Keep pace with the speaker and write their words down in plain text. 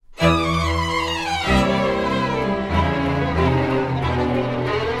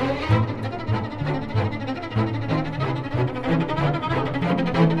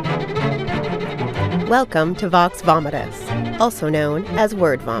Welcome to Vox Vomitus, also known as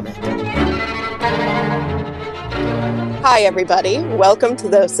Word Vomit. Hi, everybody. Welcome to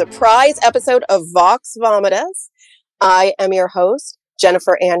the surprise episode of Vox Vomitus. I am your host,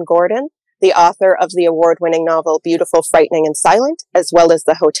 Jennifer Ann Gordon, the author of the award-winning novel Beautiful, Frightening, and Silent, as well as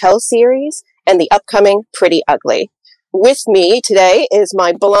the Hotel series and the upcoming Pretty Ugly. With me today is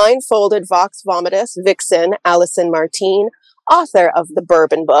my blindfolded Vox Vomitus vixen, Allison Martine, author of the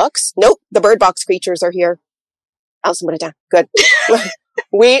Bourbon books. Nope, the Bird Box creatures are here. Allison, put it down. Good.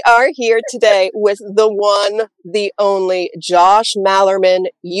 We are here today with the one, the only Josh Malerman.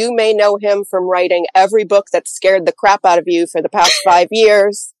 You may know him from writing every book that scared the crap out of you for the past 5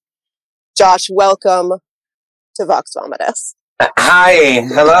 years. Josh, welcome to Vox Vomitus. Hi,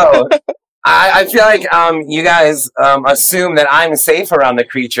 hello. I feel like you guys assume that I'm safe around the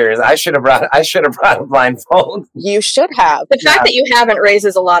creatures. I should have brought a blindfold. You should have. The fact that you haven't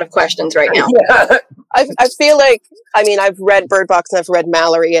raises a lot of questions right now. Yeah. I feel like, I mean, I've read Bird Box and I've read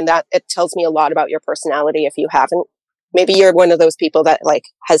Mallory, and that it tells me a lot about your personality. If you haven't, maybe you're one of those people that like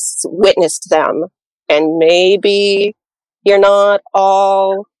has witnessed them, and maybe you're not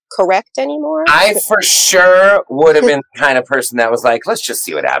all correct anymore. I for sure would have been the kind of person that was like, let's just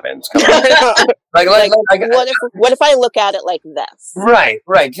see what happens. Come on. What if I look at it like this? Right.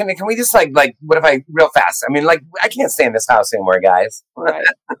 Can we just like what if I real fast? I mean, like I can't stay in this house anymore, guys. Right.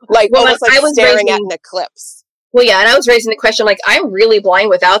 Like almost like I was staring at an eclipse. Well, yeah, and I was raising the question, like, I'm really blind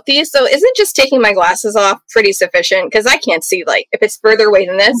without these, so isn't just taking my glasses off pretty sufficient? Because I can't see, like, if it's further away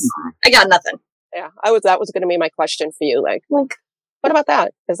than this, I got nothing. Yeah, that was going to be my question for you. Like, what about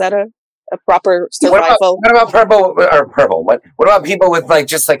that? Is that a proper survival? What about purple? What about people with like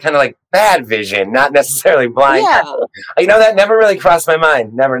just like kind of like bad vision, not necessarily blind? Yeah. You know, that never really crossed my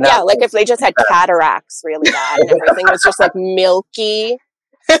mind. Never. Yeah, like if they just had cataracts really bad and everything was just like milky.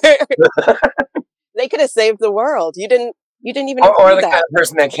 They could have saved the world. You didn't even or the kind of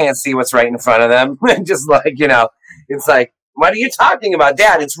person that can't see what's right in front of them. Just like, you know, it's like, what are you talking about,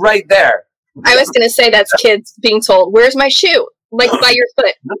 Dad? It's right there. I was going to say that's kids being told, where's my shoe? Like by your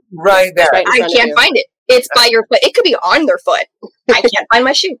foot. Right there. Right, I can't find it. It's by your foot. It could be on their foot. I can't find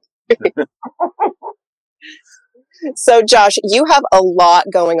my shoe. So, Josh, you have a lot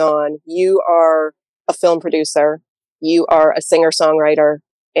going on. You are a film producer. You are a singer-songwriter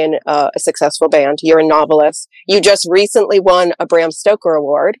in a successful band. You're a novelist. You just recently won a Bram Stoker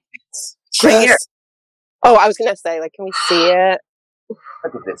Award. Right here. Oh, I was going to say, like, can we see it?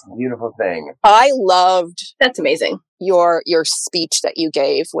 Look at this beautiful thing. I loved That's amazing. your speech that you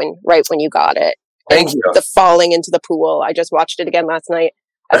gave when you got it. Thank you. The falling into the pool. I just watched it again last night.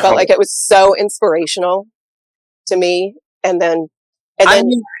 I felt like it was so inspirational to me. Oh,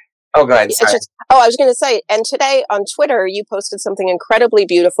 go ahead. Sorry. I was going to say, and today on Twitter, you posted something incredibly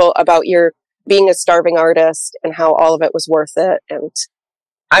beautiful about your being a starving artist and how all of it was worth it, and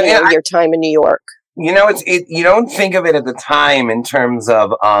your time in New York. You know, you don't think of it at the time in terms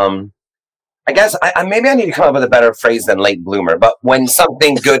of, I guess maybe I need to come up with a better phrase than late bloomer, but when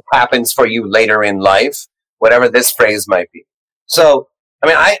something good happens for you later in life, whatever this phrase might be. So, I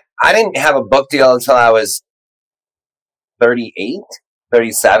mean, I didn't have a book deal until I was 38,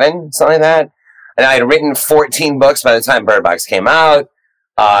 37, something like that. And I had written 14 books by the time Bird Box came out.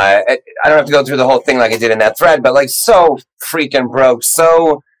 I don't have to go through the whole thing like I did in that thread, but like so freaking broke,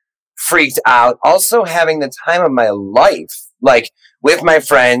 so freaked out. Also having the time of my life, like with my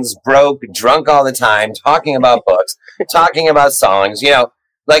friends, broke, drunk all the time, talking about books, talking about songs, you know,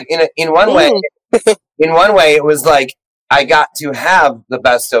 like in one way, it was like I got to have the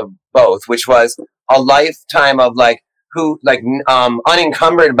best of both, which was a lifetime of like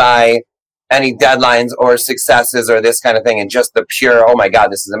unencumbered by any deadlines or successes or this kind of thing, and just the pure, oh my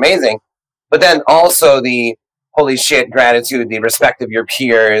God, this is amazing. But then also the holy shit gratitude, the respect of your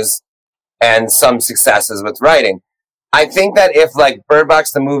peers, and some successes with writing. I think that if like Bird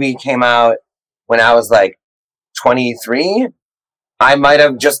Box the movie came out when I was like 23, I might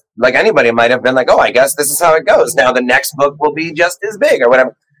have just, like anybody might have been like, oh, I guess this is how it goes. Now the next book will be just as big or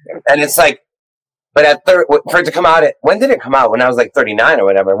whatever. And it's like, but for it to come out, when did it come out? When I was like 39 or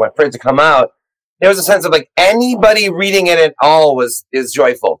whatever. For it to come out, there was a sense of like anybody reading it at all is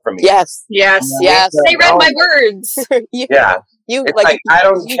joyful for me. Yes. They read my words. Yeah. It's like I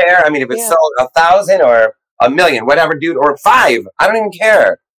don't care. I mean, if it's sold 1,000 or 1,000,000, whatever, dude, or 5, I don't even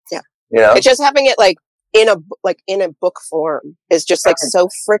care. Yeah. You know, it's just having it like in a book form is just like so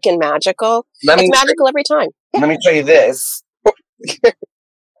freaking magical. It's magical every time. Let me show you this.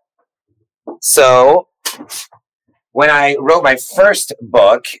 So when I wrote my first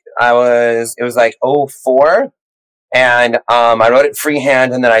book, it was like 2004, and I wrote it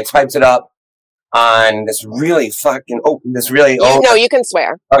freehand, and then I typed it up on this really fucking old. No, you can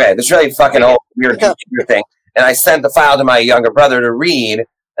swear. Okay, this really fucking old weird computer thing. And I sent the file to my younger brother to read.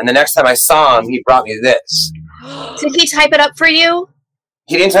 And the next time I saw him, he brought me this. Did he type it up for you?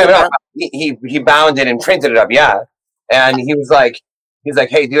 He didn't type it up. He bound it and printed it up. Yeah. And he's like,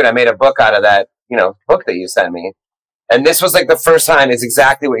 hey, dude, I made a book out of that, book that you sent me. And this was like the first time. It's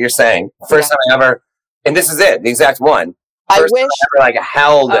exactly what you're saying. First time I ever, and this is it, the exact one. First time I ever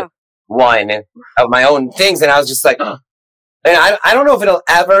held one of my own things, and I was just like, and I don't know if it'll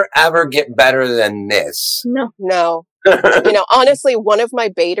ever get better than this. No. Honestly, one of my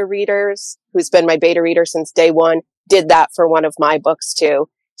beta readers, who's been my beta reader since day one, did that for one of my books too.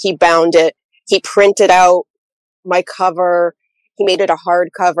 He bound it. He printed out my cover. He made it a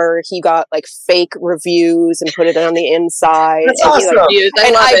hardcover. He got fake reviews and put it on the inside. That's awesome.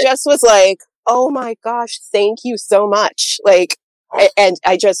 And I just was like, oh my gosh, thank you so much. And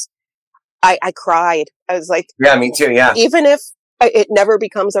I cried. I was like, yeah, me too. Yeah. Even if it never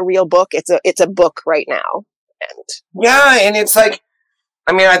becomes a real book, it's a book right now. And yeah. And it's I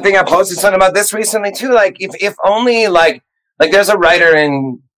think I posted something about this recently too. If only there's a writer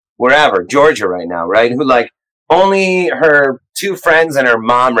in wherever, Georgia right now, right? Who only her 2 friends and her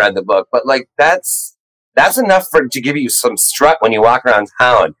mom read the book. But that's enough to give you some strut when you walk around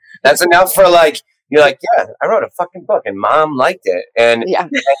town. That's enough for you're like, yeah, I wrote a fucking book and mom liked it. And,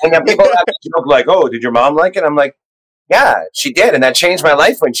 and then people have to joke oh, did your mom like it? I'm like, yeah, she did. And that changed my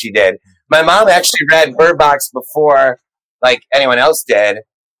life when she did. My mom actually read Bird Box before anyone else did.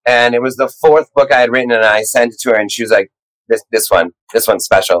 And it was the 4th book I had written, and I sent it to her, and she was like, this one's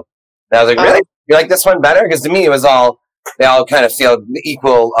special. And I was like, really? You like this one better? Because to me, it was they all kind of feel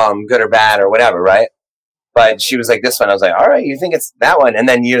equal, good or bad or whatever, right? But she was like, this one. I was like, all right, you think it's that one? And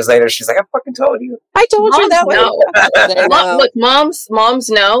then years later, she's like, I fucking told you. I told you that one. Look, moms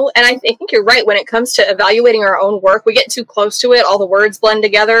know. And I think you're right. When it comes to evaluating our own work, we get too close to it. All the words blend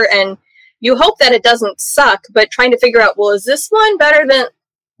together. And you hope that it doesn't suck. But trying to figure out, well, is this one better than...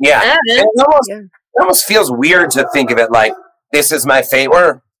 Yeah. It almost feels weird to think of it like, this is my favorite.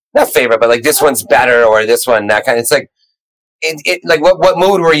 Or not favorite, but this one's better, or this one, that kind of... It's what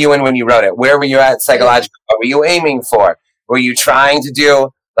mood were you in when you wrote it? Where were you at psychologically? What were you aiming for? Were you trying to do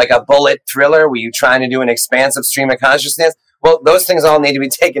a bullet thriller? Were you trying to do an expansive stream of consciousness? Well, those things all need to be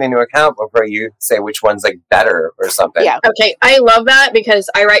taken into account before you say which one's better or something. Yeah. Okay. I love that because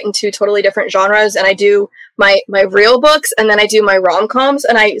I write in 2 totally different genres, and I do my real books, and then I do my rom-coms,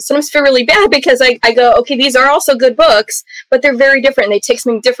 and I sometimes feel really bad because I go, okay, these are also good books, but they're very different. And they take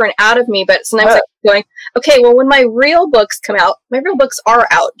something different out of me. But sometimes I'm going, okay, well, when my real books come out, my real books are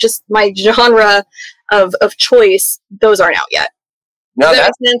out. Just my genre of choice, those aren't out yet. No, does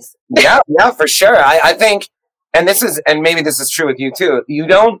that make sense? Yeah, for sure. I think. And maybe this is true with you too.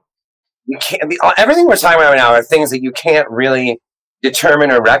 Everything we're talking about right now are things that you can't really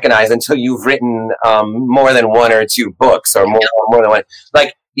determine or recognize until you've written more than 1 or 2 books, or more than one.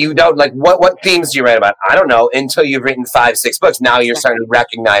 You don't what themes do you write about? I don't know until you've written 5, 6 books. Now you're starting to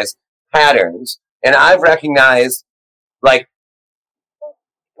recognize patterns, and I've recognized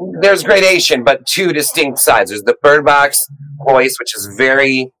there's gradation, but 2 distinct sides. There's the Bird Box voice, which is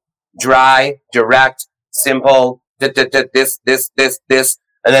very dry, direct, simple, this,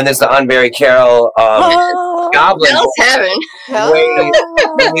 and then there's the Unbury Carroll Goblin.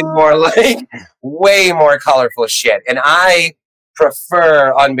 Way more colorful shit. And I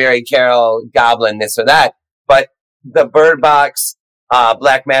prefer Unbury Carroll Goblin, this or that. But the Bird Box,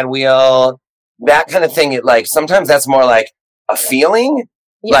 Black Man Wheel, that kind of thing, sometimes that's more like a feeling,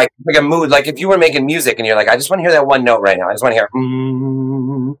 like a mood. Like if you were making music and you're like, I just want to hear that one note right now. I just want to hear,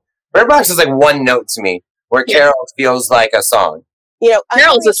 Bird Box is 1 note to me, where Carol feels like a song.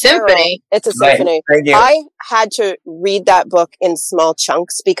 Carol's a symphony. It's a symphony. I had to read that book in small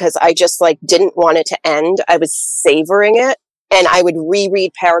chunks because I just didn't want it to end. I was savoring it, and I would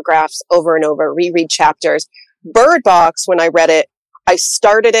reread paragraphs over and over, reread chapters. Bird Box, when I read it, I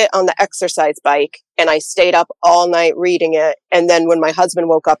started it on the exercise bike, and I stayed up all night reading it. And then when my husband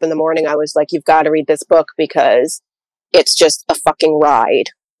woke up in the morning, I was like, you've got to read this book because it's just a fucking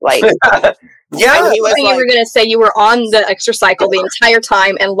ride. Yeah, you were going to say you were on the exercycle the entire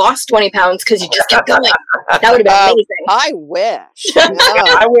time and lost 20 pounds because you just kept going. That would have been amazing. I wish.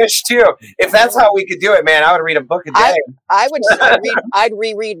 I wish too. If that's how we could do it, man, I would read a book a day. I'd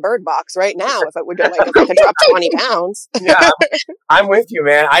reread Bird Box right now if it would if I could drop 20 pounds. Yeah, I'm with you,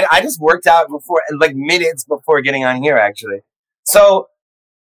 man. I just worked out before, minutes before getting on here, actually. So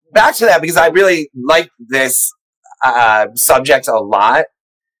back to that, because I really like this subject a lot.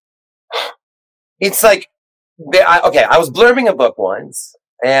 It's I was blurbing a book once,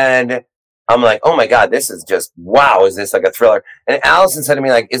 and I'm like, oh my God, this is just, wow, is this like a thriller? And Allison said to me,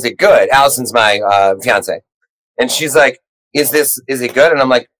 like, is it good? Allison's my fiance. And she's like, is it good? And I'm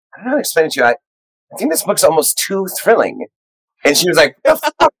like, I don't know how to explain it to you. I think this book's almost too thrilling. And she was like, the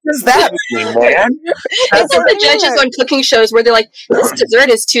fuck does that mean, man? It's like the judges on cooking shows where they're like, this dessert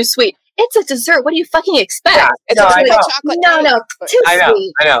is too sweet. It's a dessert. What do you fucking expect? Yeah, It's no, like I know. chocolate. No, too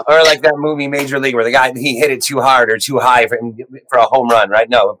sweet. I know. Or like that movie Major League where the guy, he hit it too hard or too high for a home run, right?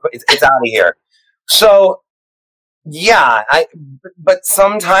 No, it's out of here. So, yeah, but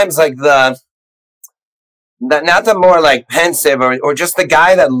sometimes like not the more like pensive or just the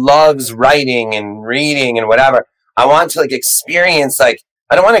guy that loves writing and reading and whatever. I want to like experience, like,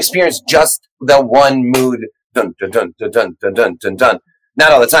 I don't want to experience just the one mood, dun, dun, dun, dun, dun, dun, dun, dun, dun.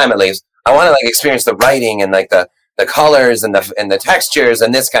 Not all the time, at least. I want to like experience the writing and like the colors and the textures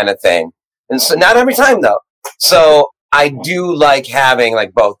and this kind of thing. And so not every time though. So I do like having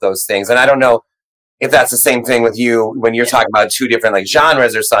like both those things. And I don't know if that's the same thing with you when you're talking about two different like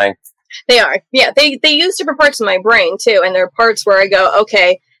genres or something. They are. Yeah, they use different parts of my brain too. And there are parts where I go,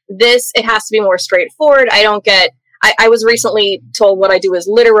 okay, it has to be more straightforward. I was recently told what I do is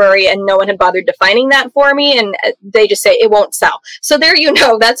literary, and no one had bothered defining that for me, and they just say it won't sell. So there you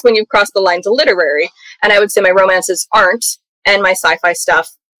know, that's when you've crossed the line to literary. And I would say my romances aren't, and my sci-fi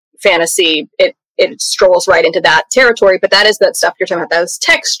stuff, fantasy, it strolls right into that territory, but that is that stuff you're talking about, those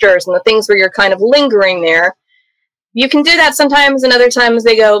textures and the things where you're kind of lingering there. You can do that sometimes, and other times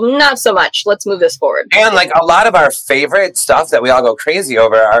they go, not so much. Let's move this forward. And like a lot of our favorite stuff that we all go crazy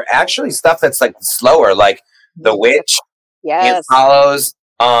over are actually stuff that's like slower, like The Witch. Yes. It Follows.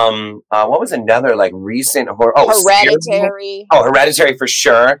 What was another like recent horror? Oh, Hereditary. Hereditary for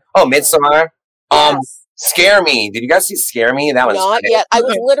sure. Oh, Midsommar. Yes. Scare Me. Did you guys see Scare Me? That one's Not yet. I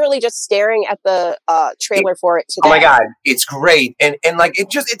was literally just staring at the trailer for it today. Oh my God, it's great, and like it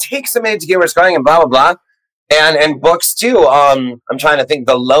takes a minute to get where it's going, and blah blah blah. And books too. I'm trying to think.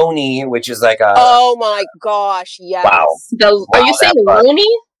 The Loney, which is like a. Oh my gosh! Yes. Wow. Are you saying Loney?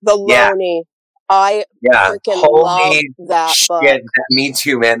 The Loney. I freaking love that book. Yeah, me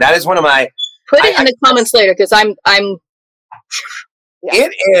too, man. That is one of my. Put it in the comments later because I'm. Yeah.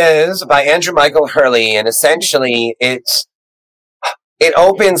 It is by Andrew Michael Hurley, and essentially it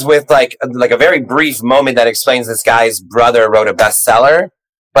opens with like a very brief moment that explains this guy's brother wrote a bestseller,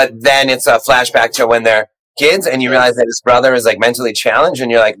 but then it's a flashback to when they're kids, and you realize that his brother is like mentally challenged, and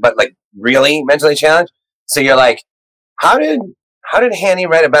you're like, but like really mentally challenged? So you're like, how did Hanny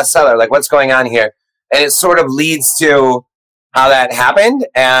write a bestseller? Like, what's going on here? And it sort of leads to how that happened,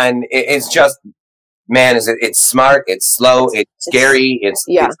 and it's just, man, it's smart, it's slow, it's scary, it's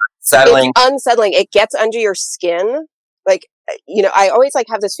unsettling. It's unsettling. It gets under your skin. Like, you know, I always like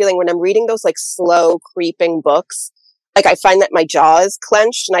have this feeling when I'm reading those like slow creeping books. Like I find that my jaw is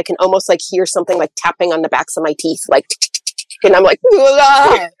clenched and I can almost like hear something like tapping on the backs of my teeth, like, and I'm like,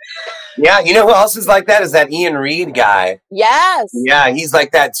 ah. Yeah, you know who else is like that? Is that Ian Reid guy? Yes. Yeah, he's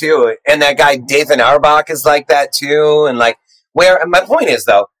like that too. And that guy Dathan Auerbach is like that too. And like, my point is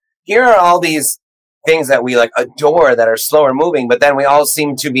though, here are all these things that we like adore that are slower moving, but then we all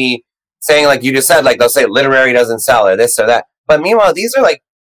seem to be saying, like you just said, like they'll say literary doesn't sell or this or that. But meanwhile, these are like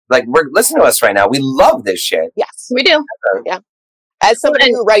we're listening to us right now. We love this shit. Yes, we do. Yeah. As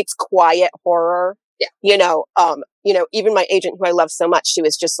somebody who writes quiet horror, you know, even my agent who I love so much, she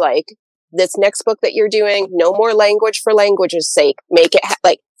was just like, this next book that you're doing, no more language for language's sake. Make it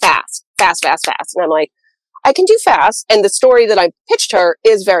like fast. And I'm like, I can do fast. And the story that I pitched her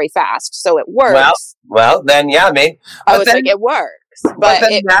is very fast. So it works. Well, then, yeah, maybe. I was like, it works. But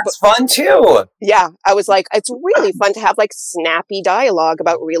then that's fun too. Yeah. I was like, it's really fun to have like snappy dialogue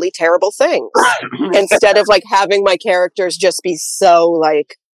about really terrible things instead of like having my characters just be so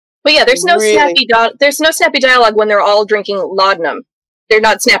like. But yeah, there's no snappy dialogue when they're all drinking laudanum. They're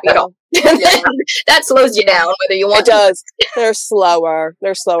not snappy at all. That slows you down, whether you want it does. They're slower.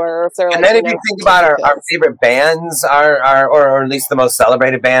 If they're and then if you think about our favorite bands, or at least the most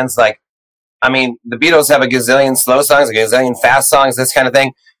celebrated bands, like, I mean, the Beatles have a gazillion slow songs, a gazillion fast songs, this kind of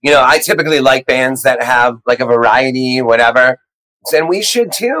thing. You know, I typically like bands that have like a variety, whatever. And we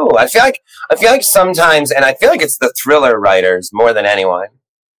should too. I feel like sometimes, and I feel like it's the thriller writers more than anyone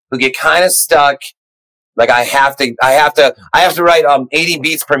who get kind of stuck. Like I have to write 80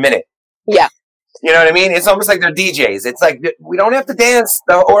 beats per minute. Yeah. You know what I mean? It's almost like they're DJs. It's like, we don't have to dance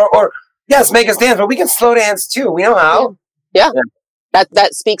or yes, make us dance, but we can slow dance too. We know how. Yeah.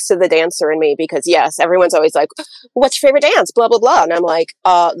 That speaks to the dancer in me because yes, everyone's always like, what's your favorite dance? Blah, blah, blah. And I'm like,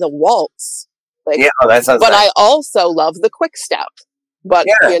 the waltz. Like, yeah, that sounds but nice. I also love the quick step. But,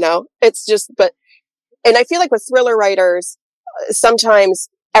 you know, it's just, and I feel like with thriller writers, sometimes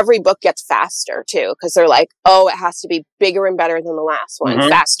every book gets faster too, because they're like, oh, it has to be bigger and better than the last one,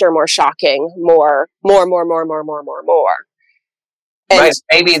 faster, more shocking, more. And right.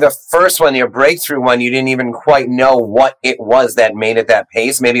 Maybe the first one, your breakthrough one, you didn't even quite know what it was that made it that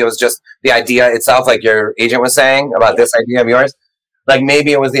pace. Maybe it was just the idea itself, like your agent was saying about this idea of yours. Like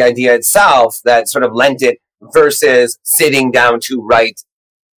maybe it was the idea itself that sort of lent it versus sitting down to write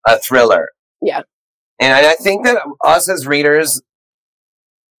a thriller. Yeah. And I think that us as readers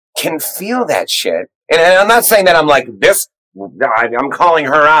can feel that shit. And I'm not saying that I'm like this, I'm calling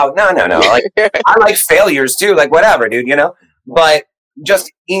her out. No. Like, I like failures too, like whatever, dude, you know? But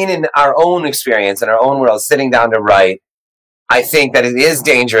just in our own experience, in our own world, sitting down to write, I think that it is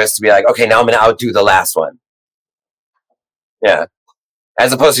dangerous to be like, okay, now I'm going to outdo the last one. Yeah.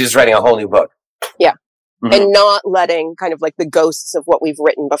 As opposed to just writing a whole new book. Yeah. Mm-hmm. And not letting kind of like the ghosts of what we've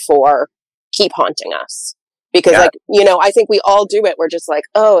written before keep haunting us. Because like, you know, I think we all do it. We're just like,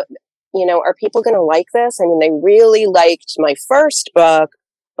 oh, you know, are people going to like this? I mean, they really liked my first book,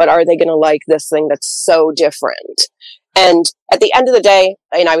 but are they going to like this thing that's so different? And at the end of the day,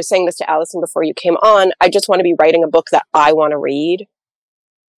 and I was saying this to Allison before you came on, I just want to be writing a book that I want to read.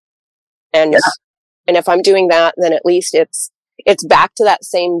 And and if I'm doing that, then at least it's back to that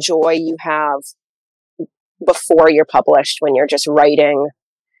same joy you have before you're published, when you're just writing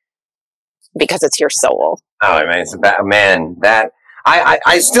because it's your soul. Oh, man, it's about, man, that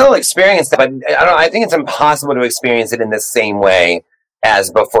I still experience that, but I think it's impossible to experience it in the same way as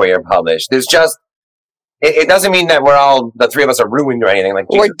before you're published. There's just, it doesn't mean that we're all, the three of us are ruined or anything. Like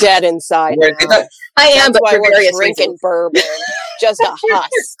we're dead inside. I am, but why for we're various drinking reasons. burban, just a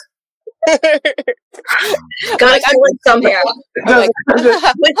husk. Gotta feel it somehow. Like,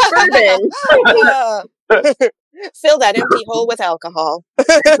 With bourbon. Fill that empty hole with alcohol.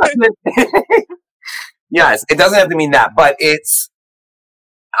 Yes, it doesn't have to mean that, but it's,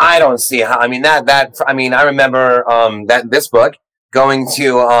 I don't see how, I mean, I remember that this book going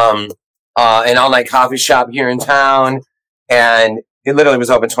to an all-night coffee shop here in town, and it literally was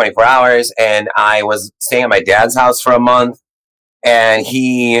open 24 hours, and I was staying at my dad's house for a month, and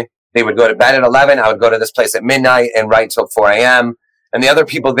they would go to bed at 11, I would go to this place at midnight and write till 4 a.m., and the other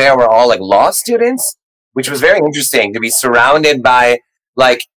people there were all like law students, which was very interesting to be surrounded by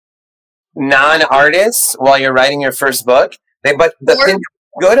like non-artists while you're writing your first book. But the thing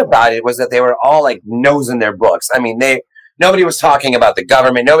good about it was that they were all like nosing their books. I mean, nobody was talking about the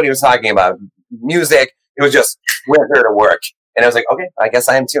government. Nobody was talking about music. It was just, we're here to work. And I was like, okay, I guess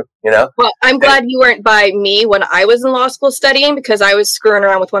I am too, you know? Well, I'm glad you weren't by me when I was in law school studying, because I was screwing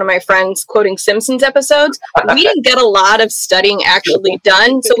around with one of my friends quoting Simpsons episodes. We didn't get a lot of studying actually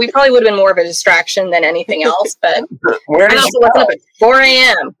done, so we probably would have been more of a distraction than anything else. But Where did you wasn't go? up at 4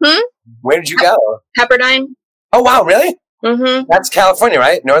 a.m. Where did you go? Pepperdine. Oh, wow, really? Mm-hmm. That's California,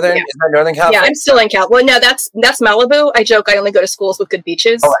 right? Is that Northern California? Yeah, I'm still in Cal. Well, no, that's Malibu. I joke I only go to schools with good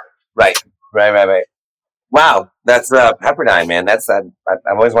beaches. Oh, right. Wow, that's Pepperdine, man. I've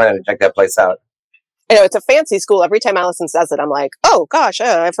always wanted to check that place out. I know, it's a fancy school. Every time Allison says it, I'm like, oh gosh,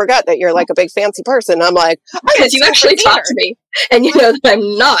 I forgot that you're like a big fancy person. I'm like, because you actually talk to me, and you know that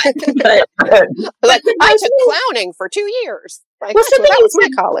I'm not. But like, I took clowning for 2 years. Like, well, that was my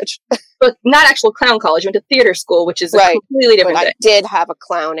college. But not actual clown college. I went to theater school, which is a completely different thing. I did have a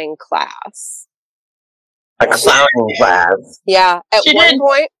clowning class. A clowning class? Yeah. At one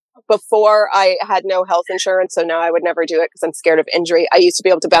point, before I had no health insurance, so now I would never do it because I'm scared of injury, I used to be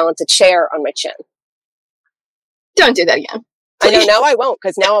able to balance a chair on my chin. Don't do that again. I know, now I won't,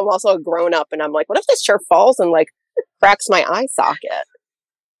 because now I'm also a grown up, and I'm like, what if this chair falls and like cracks my eye socket?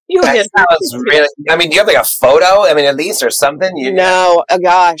 That sounds really, I mean, do you have like a photo? I mean, at least, or something? No, oh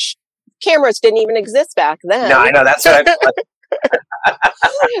gosh. Cameras didn't even exist back then. No, I know, that's what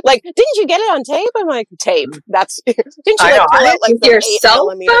like, didn't you get it on tape? I'm like, tape. That's didn't you I know, pull out like your cell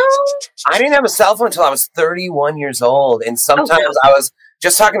phone? I didn't have a cell phone until I was 31 years old, and sometimes I was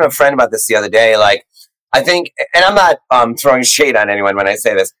just talking to a friend about this the other day. Like, I think, and I'm not throwing shade on anyone when I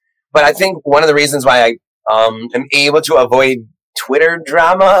say this, but I think one of the reasons why I am able to avoid Twitter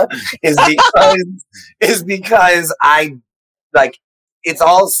drama is because I like, it's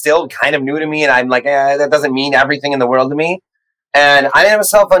all still kind of new to me, and I'm like, that doesn't mean everything in the world to me. And I didn't have a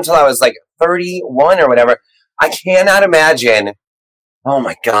cell phone until I was like 31 or whatever. I cannot imagine, oh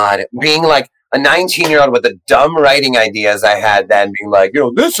my God, being like a 19-year-old with the dumb writing ideas I had then, being like,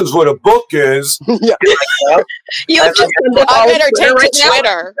 this is what a book is. Yeah. I better take to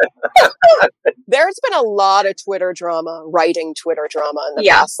Twitter. There's been a lot of Twitter drama, writing Twitter drama in the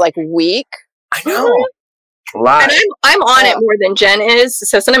past like week. I know. Live. And I'm on it more than Jen is,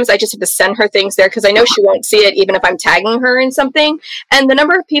 so sometimes I just have to send her things there because I know she won't see it even if I'm tagging her in something. And the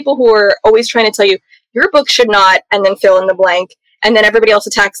number of people who are always trying to tell you, your book should not, and then fill in the blank, and then everybody else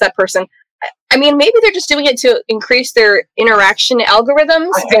attacks that person. I mean, maybe they're just doing it to increase their interaction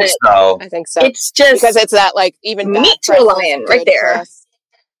algorithms. I think so. It's just... Because it's that, like, even meat to a lion right there. Press.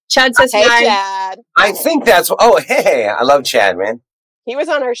 Chad says hey, hi. Chad. I think that's... Oh, hey. I love Chad, man. He was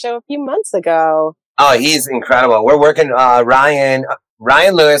on our show a few months ago. Oh, he's incredible. We're working... Ryan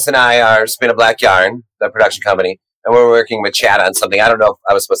Lewis and I are Spin a Black Yarn, the production company. And we're working with Chad on something. I don't know if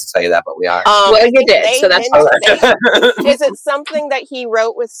I was supposed to tell you that, but we are. Well, you did, so that's Is it something that he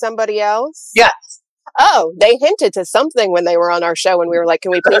wrote with somebody else? Yes. Oh, they hinted to something when they were on our show, and we were like,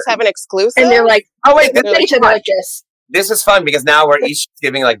 "Can we please have an exclusive?" And they're like, "Oh wait, this." This is fun because now we're each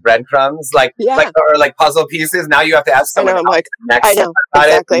giving like breadcrumbs, like puzzle pieces. Now you have to ask someone. I know, I'm like, next I know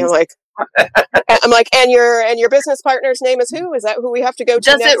exactly. I'm like, and your business partner's name is who? Is that who we have to go to?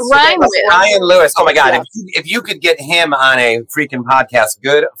 Does next it rhyme with Ryan Lewis? Oh my God! Yeah. If you could get him on a freaking podcast,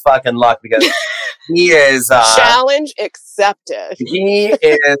 good fucking luck because he is challenge accepted. He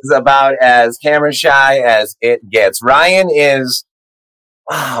is about as camera shy as it gets. Ryan is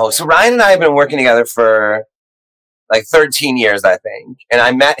wow. So Ryan and I have been working together for like 13 years, I think, and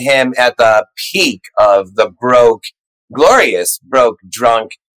I met him at the peak of the glorious broke,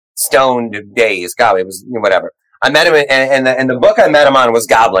 drunk, stoned days. God, it was whatever. I met him, and the book I met him on was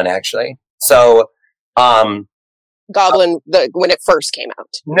Goblin, actually. So, Goblin, when it first came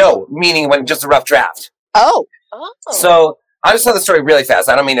out. No, meaning when just a rough draft. Oh. So I just tell the story really fast.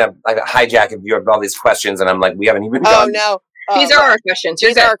 I don't mean to hijack if you have all these questions, and I'm like, we haven't even done. Oh no. These are our questions.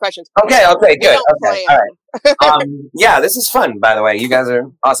 These are our questions. Okay, good. Okay, all right. Yeah, this is fun, by the way. You guys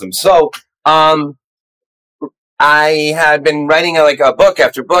are awesome. So, I had been writing a book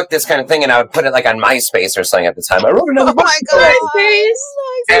after book, this kind of thing, and I would put it like on MySpace or something at the time. I wrote another book. Oh my God.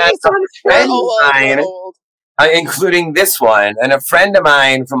 And a friend, including this one, and a friend of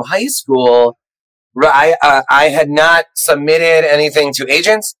mine from high school, I had not submitted anything to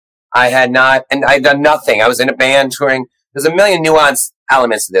agents. I had not, and I'd done nothing. I was in a band touring. There's a million nuanced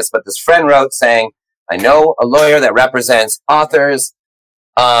elements to this, but this friend wrote saying, I know a lawyer that represents authors.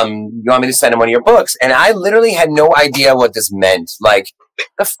 You want me to send him one of your books? And I literally had no idea what this meant. Like,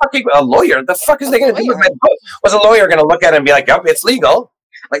 the fucking a lawyer? The fuck is they going to do with my book? Was a lawyer going to look at it and be like, "Yep, it's legal"?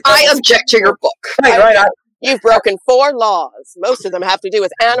 Like, I object to your book. Right. You've broken 4 laws. Most of them have to do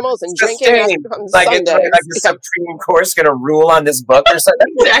with animals and drinking. Like the Supreme Court's going to rule on this book or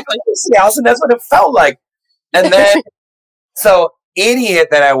something. Exactly. Allison, that's what it felt like. And then, so idiot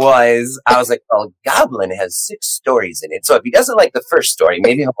that I was like, well, Goblin has 6 stories in it. So if he doesn't like the first story,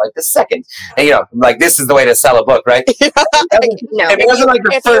 maybe he'll like the second. And, like this is the way to sell a book, right? No. If he doesn't like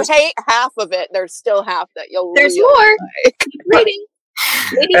the first, you hate half of it, there's still half that you'll There's really more. Like. Reading.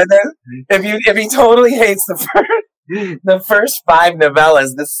 And then if he totally hates the first 5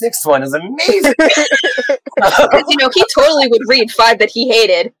 novellas, the 6th one is amazing. He totally would read 5 that he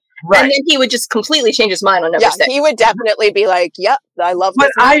hated. Right. And then he would just completely change his mind on number 6. He would definitely be like, "Yep, I love this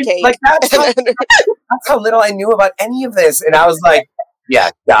cake." Like that's how little I knew about any of this, and I was like,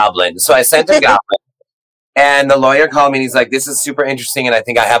 "Yeah, Goblin." So I sent him Goblin, and the lawyer called me, and he's like, "This is super interesting, and I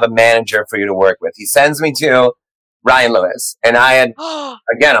think I have a manager for you to work with." He sends me to Ryan Lewis, and I had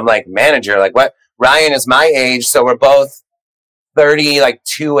again, I'm like, "Manager? Like what?" Ryan is my age, so we're both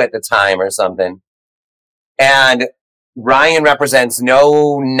 32 at the time or something, and Ryan represents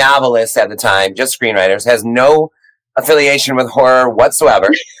no novelists at the time, just screenwriters, has no affiliation with horror whatsoever.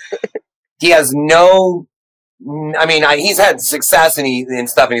 He has he's had success and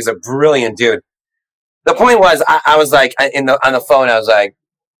stuff, and he's a brilliant dude. The point was, I was like, on the phone, I was like,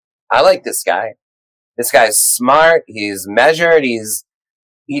 I like this guy. This guy's smart. He's measured.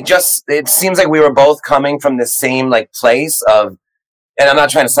 It seems like we were both coming from the same place of, and I'm not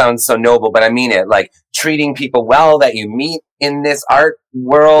trying to sound so noble, but I mean it, like treating people well that you meet in this art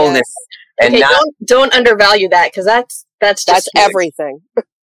world. Yes. And okay, don't undervalue that, because that's everything.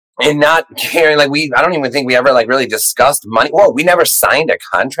 And not caring, I don't even think we ever really discussed money. Whoa, we never signed a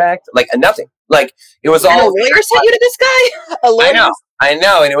contract, nothing. It was all. A lawyer sent you to this guy? A lawyer? I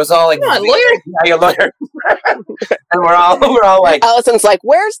know, and it was all Come on, lawyer. Yeah, lawyer. And we're all like, Allison's like,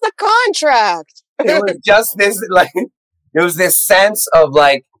 "Where's the contract?" It was just this it was this sense of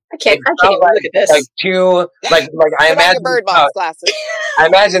I can't even look at this. I imagine your bird box glasses. I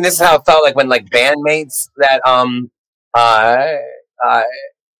imagine this is how it felt when bandmates that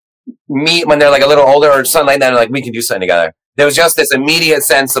meet when they're a little older or something like that, and we can do something together. There was just this immediate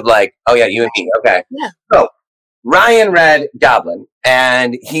sense of oh yeah, you and me, okay. Yeah. So Ryan read Goblin,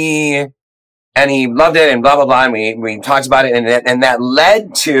 and he And he loved it and blah, blah, blah. And we talked about it. And that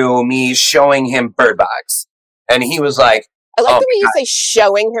led to me showing him Bird Box. And he was like, I like the way you say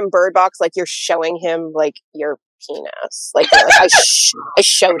showing him Bird Box, like you're showing him like your penis. Like I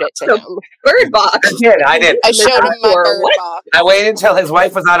showed it to him. Bird Box. I did. I showed him my Bird Box. I waited until his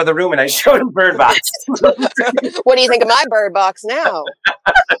wife was out of the room and I showed him Bird Box. What do you think of my Bird Box now?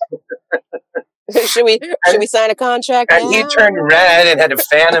 Should we sign a contract? And now? he turned red and had to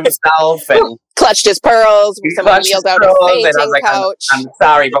fan himself and clutched his pearls. Someone wheeled out a fainting couch. I'm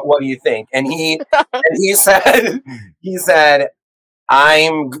sorry, but what do you think? And he said,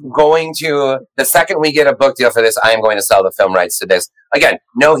 I'm going to, the second we get a book deal for this, I am going to sell the film rights to this. Again,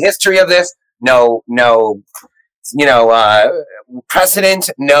 no history of this, no, precedent,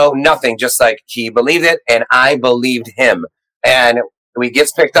 no, nothing. Just like he believed it and I believed him. And we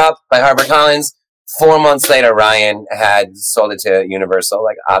gets picked up by HarperCollins. 4 months later, Ryan had sold it to Universal.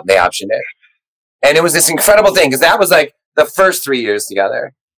 Like they optioned it. And it was this incredible thing because that was like the first 3 years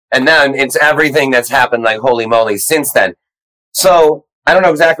together. And then it's everything that's happened like holy moly since then. So I don't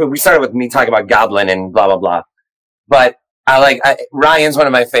know exactly. We started with me talking about Goblin and blah, blah, blah. But Ryan's one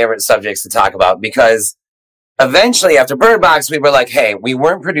of my favorite subjects to talk about because eventually after Bird Box, we were like, hey, we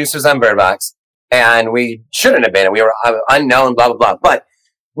weren't producers on Bird Box and we shouldn't have been. We were unknown, blah, blah, blah. But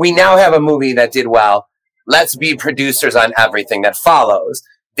we now have a movie that did well. Let's be producers on everything that follows.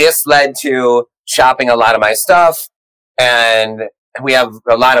 This led to shopping a lot of my stuff and we have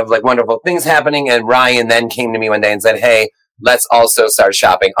a lot of like wonderful things happening. And Ryan then came to me one day and said, hey, let's also start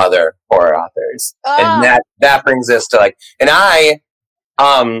shopping other horror authors. And that brings us to like, and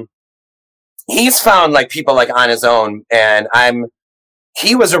he's found like people like on his own and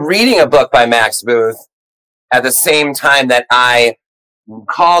he was reading a book by Max Booth at the same time that I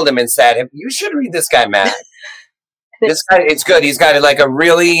called him and said, you should read this guy, Matt. This guy, it's good. He's got like a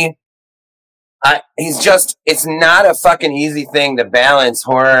really, it's not a fucking easy thing to balance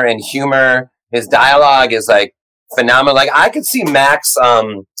horror and humor. His dialogue is like phenomenal. Like I could see Max,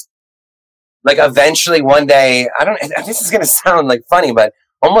 like eventually one day, this is going to sound like funny, but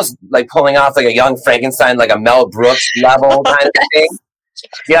almost like pulling off like a Young Frankenstein, like a Mel Brooks level kind of thing.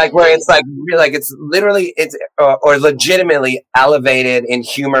 Yeah, like where it's like really, like it's literally or legitimately elevated in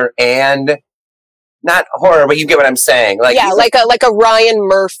humor and not horror, but you get what I'm saying. Like yeah, like a Ryan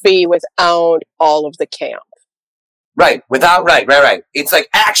Murphy without all of the camp. Right, right. It's like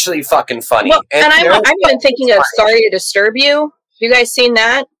actually fucking funny. Well, and I'm even thinking of Sorry to Disturb You. Have you guys seen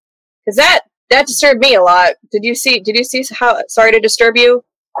that? Because that disturbed me a lot. Did you see how Sorry to Disturb You?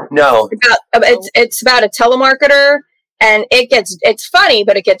 No. It's about a telemarketer. And it's funny,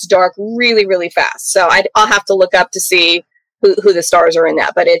 but it gets dark really, really fast. So I'll have to look up to see who the stars are in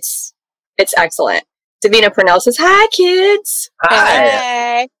that. But it's excellent. Davina Purnell says, "Hi, kids."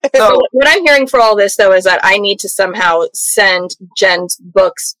 Hi. So what I'm hearing for all this, though, is that I need to somehow send Jen's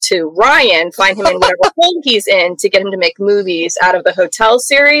books to Ryan, find him in whatever hole he's in, to get him to make movies out of the Hotel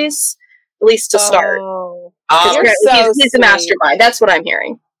series, at least to start. He's the mastermind. That's what I'm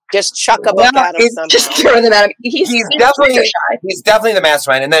hearing. Just chuck a book at him somehow. Just throw them at him. He's definitely the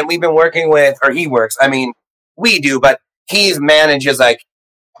mastermind. And then we've been working with, or he works, I mean, we do, but he manages like,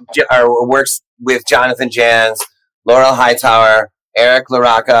 or works with Jonathan Jans, Laurel Hightower, Eric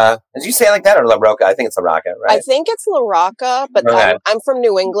LaRocca. Did you say it like that or LaRocca? I think it's LaRocca, right? I think it's LaRocca, but okay. I'm from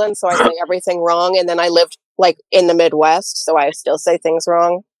New England, so I say everything wrong. And then I lived like in the Midwest, so I still say things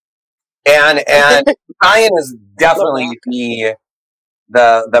wrong. And Ryan is definitely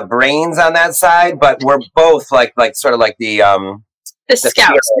the brains on that side, but we're both like sort of like the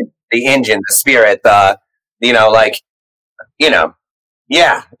scout, spirit, the engine, the spirit,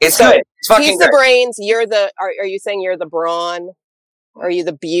 yeah, it's so good. It's fucking he's the brains. You're the. Are you saying you're the brawn? Are you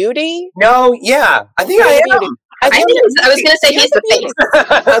the beauty? No, yeah, I think I am. I was going to say he's the face.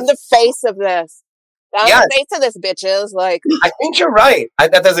 I'm the face of this. I'm the face of this, bitches. Like, I think you're right.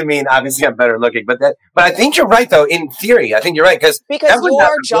 That doesn't mean obviously I'm better looking, but I think you're right though. In theory, I think you're right because you're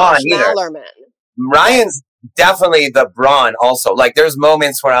Josh Malerman. Ryan's definitely the brawn. Also, like there's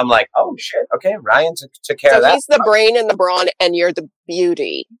moments where I'm like, oh shit, okay, Ryan took care of that. He's the brain and the brawn, and you're the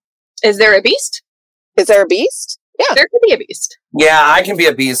beauty. Is there a beast? Is there a beast? Yeah, there could be a beast. Yeah, I can be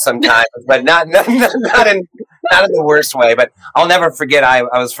a beast sometimes, but not in the worst way. But I'll never forget. I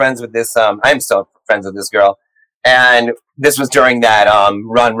was friends with this. I'm still friends with this girl, and this was during that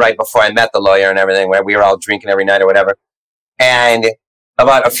run right before I met the lawyer and everything, where we were all drinking every night or whatever. And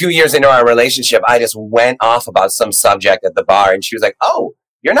about a few years into our relationship, I just went off about some subject at the bar, and she was like, "Oh,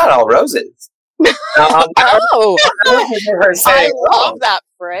 you're not all roses." I love that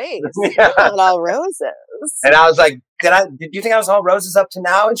phrase. Yeah. Not all roses. And I was like, did you think I was all roses up to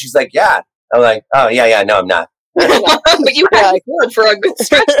now? And she's like, yeah. I'm like, oh yeah, no, I'm not. But you had it for a good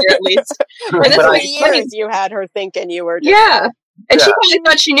stretch there, at least. And For that's 3 years, you had her thinking you were. Yeah. And she probably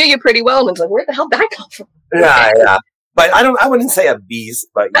thought she knew you pretty well, and was like, "Where the hell did that come from?" Yeah. But I wouldn't say a beast,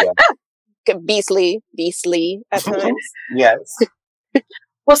 but yeah. Beastly at times. Yes.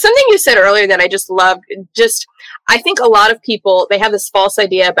 Well, something you said earlier that I just loved, I think a lot of people, they have this false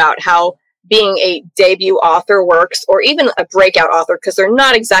idea about how being a debut author works, or even a breakout author, because they're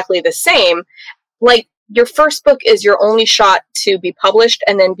not exactly the same. Like, your first book is your only shot to be published,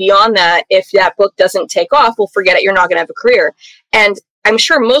 and then beyond that, if that book doesn't take off, well, forget it, you're not going to have a career. And I'm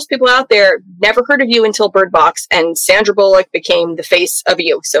sure most people out there never heard of you until Bird Box, and Sandra Bullock became the face of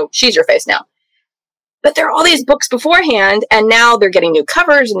you, so she's your face now. But there are all these books beforehand, and now they're getting new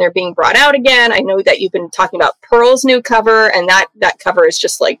covers, and they're being brought out again. I know that you've been talking about Pearl's new cover, and that cover is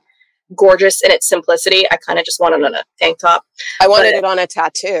just, like, gorgeous in its simplicity. I kind of just want it on a tank top. I wanted it on a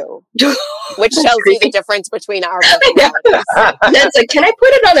tattoo, which tells you the difference between our personalities. Ned's like, can I put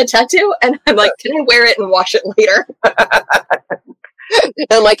it on a tattoo? And I'm like, can I wear it and wash it later?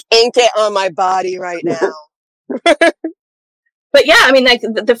 I'm like, ink it on my body right now. But yeah, I mean, like,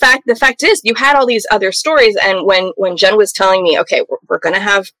 the fact is, you had all these other stories, and when Jen was telling me, okay, we're going to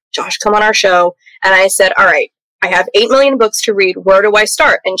have Josh come on our show, and I said, all right, I have 8 million books to read. Where do I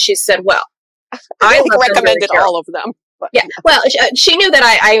start? And she said, well, I recommended all of them. But, yeah, well, she knew that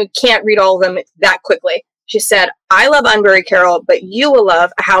I can't read all of them that quickly. She said, I love Unbury Carol, but you will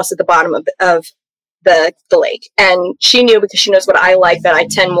love A House at the Bottom of the Lake. And she knew, because she knows what I like, that I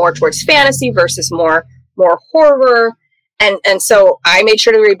tend more towards fantasy versus more horror. And so I made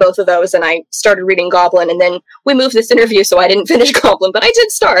sure to read both of those, and I started reading Goblin, and then we moved this interview, so I didn't finish Goblin, but I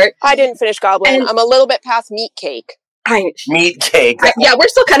did start. I didn't finish Goblin. And I'm a little bit past Meat Cake. Meat Cake. Yeah, we're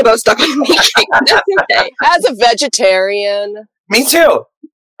still kind of both stuck on Meat Cake. That's okay. As a vegetarian. Me too.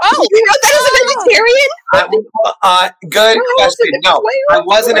 Oh, you wrote that as a vegetarian? Good question. No, I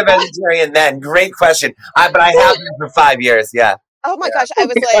wasn't a vegetarian then. Great question. But I have been for 5 years. Yeah. Oh my gosh, I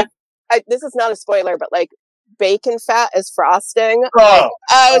was like, this is not a spoiler, but like, bacon fat as frosting. Oh.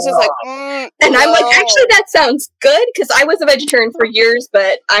 I was just like, and I'm like, actually, that sounds good, because I was a vegetarian for years,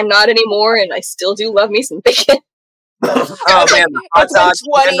 but I'm not anymore, and I still do love me some bacon. Oh man, the hot dogs.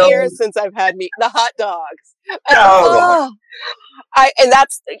 It's been 20 years since I've had meat. The hot dogs.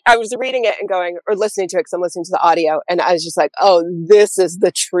 I was reading it and going, or listening to it, because I'm listening to the audio, and I was just like, oh, this is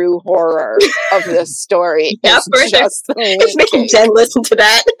the true horror of this story. Yeah, it's making Jen listen to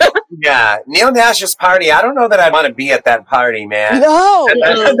that. Yeah, Neil Nash's party. I don't know that I want to be at that party, man. No.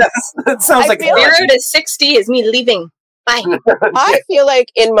 That sounds like 0 to 60 is me leaving. Bye. I feel like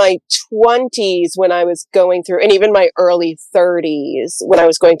in my 20s, when I was going through, and even my early 30s, when I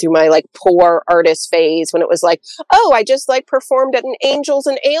was going through my like poor artist phase, when it was like, oh, I just like performed at an Angels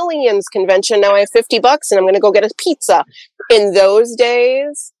and Aliens convention. Now I have $50 and I'm going to go get a pizza. In those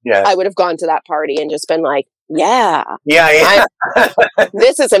days, I would have gone to that party and just been like, yeah.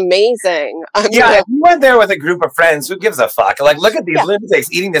 This is amazing. If you went there with a group of friends, who gives a fuck? Like, look at these lunatics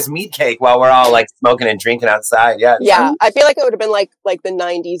eating this meat cake while we're all like smoking and drinking outside. Yeah. I feel like it would have been like the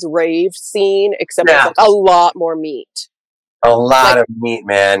 90s rave scene, except it's like a lot more meat. A lot of meat,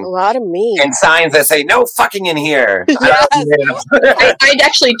 man. A lot of meat. And signs that say, no fucking in here. Yes. I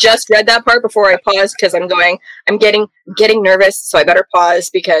actually just read that part before I paused, because I'm getting nervous, so I better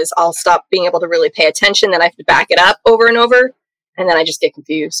pause, because I'll stop being able to really pay attention, then I have to back it up over and over, and then I just get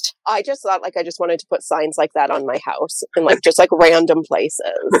confused. I just thought like I just wanted to put signs like that on my house in like just like random places,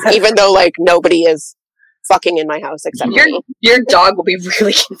 even though like nobody is fucking in my house except me. Your dog will be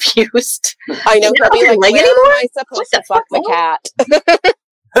really confused. I know. He'll be like, where am I supposed to fuck the cat?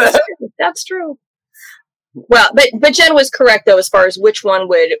 That's true. Well, but Jen was correct though, as far as which one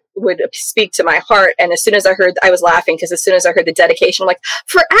would speak to my heart. And as soon as I heard, I was laughing, because as soon as I heard the dedication, I'm like,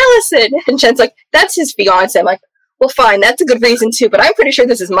 for Allison, and Jen's like, that's his fiance. I'm like, well, fine, that's a good reason too, but I'm pretty sure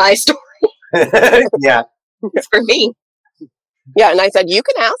this is my story. Yeah, it's for me. Yeah, and I said, you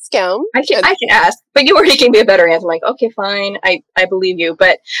can ask him. I can ask, but you already gave me a better answer. I'm like, okay, fine, I believe you,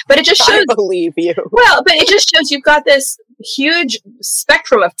 but it just shows. I believe you. Well, but it just shows you've got this huge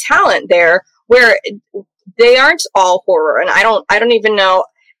spectrum of talent there, where they aren't all horror, and I don't even know.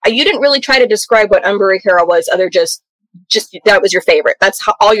 You didn't really try to describe what Unbury Carol was, other just that was your favorite. That's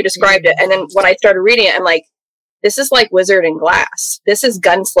how all you described it. And then when I started reading it, I'm like, this is like Wizard and Glass. This is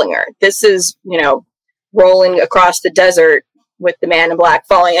Gunslinger. This is, rolling across the desert with the man in black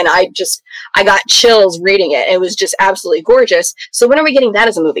falling, and I got chills reading it. It was just absolutely gorgeous. So when are we getting that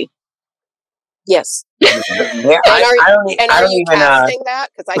as a movie? Yes. Yeah, are you casting that?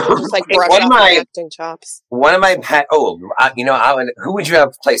 Because I can just like brush off my acting chops. One of my who would you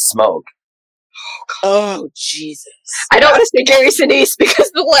have play Smoke? Oh, Jesus. I don't want to say Gary Sinise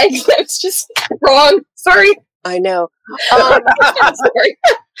because the leg, that's just wrong. Sorry. I know. Sorry.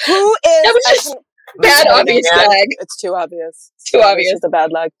 Who is... That was just bad, obvious leg. It's too obvious. Too obvious. It's just a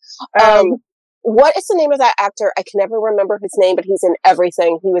bad leg. What is the name of that actor? I can never remember his name, but he's in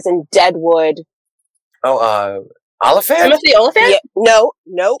everything. He was in Deadwood. Oh, Oliphant? Timothy Oliphant? Yeah, no.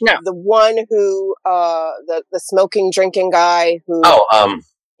 No. The one who, the smoking, drinking guy who...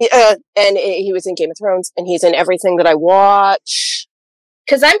 and he was in Game of Thrones, and he's in everything that I watch.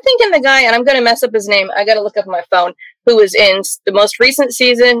 Because I'm thinking the guy, and I'm going to mess up his name, I got to look up my phone, who was in the most recent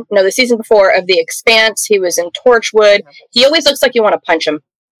season, the season before of The Expanse. He was in Torchwood. He always looks like you want to punch him.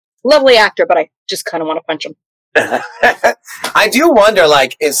 Lovely actor, but I just kind of want to punch him. I do wonder,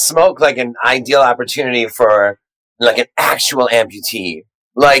 like, is smoke like an ideal opportunity for like an actual amputee?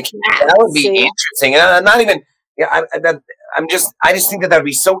 Like, that would be interesting. And I'm not even, I just think that would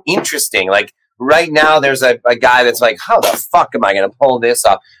be so interesting. Like, right now, there's a guy that's like, how the fuck am I going to pull this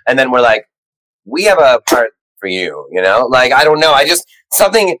off? And then we're like, we have a part for you, Like, I don't know. I just,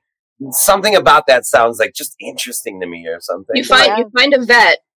 something about that sounds like just interesting to me or something. You find a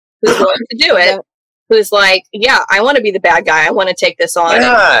vet who's willing to do it, who's like, yeah, I want to be the bad guy. I want to take this on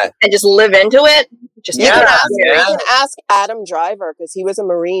and just live into it. You can ask Adam Driver, because he was a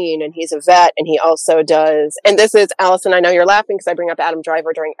Marine and he's a vet, and he also does, and this is, Allison, I know you're laughing because I bring up Adam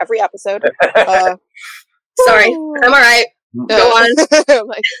Driver during every episode. Sorry, I'm all right. Go on.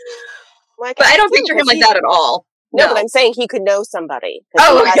 But I don't picture him like that at all. No, but I'm saying he could know somebody.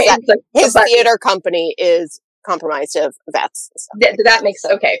 Oh, okay. His theater company is comprised of vets. That makes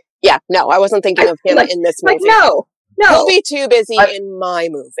sense. Okay. Yeah, no, I wasn't thinking of him in this movie. No. He'll be too busy in my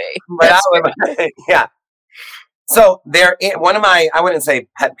movie. Yeah. So one of my, I wouldn't say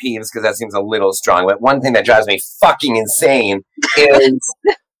pet peeves because that seems a little strong, but one thing that drives me fucking insane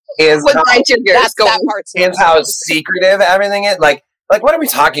is how secretive everything is. Like what are we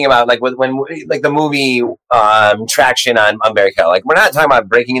talking about? Like when the movie Traction on Barry Kell. Like, we're not talking about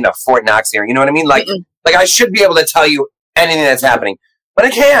breaking into Fort Knox here. You know what I mean? Like I should be able to tell you anything that's happening. But I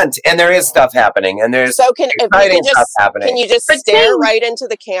can't, and there is stuff happening, and there's exciting stuff happening. Can you just stare right into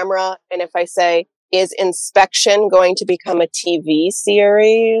the camera, and if I say, is Inspection going to become a TV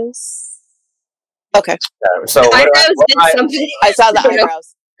series? Okay. So I saw the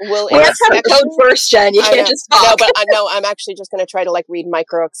eyebrows. We have to have code first, Jen. You can't just talk. I'm actually just going to try to read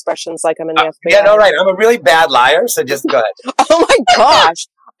micro expressions like I'm in the FBI. Yeah, no, right. I'm a really bad liar, so just go ahead. Oh my gosh.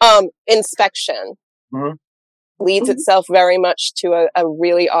 Inspection. Mm-hmm. Leads itself very much to a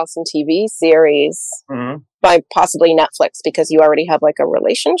really awesome TV series by possibly Netflix, because you already have a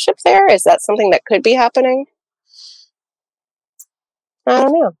relationship there. Is that something that could be happening? I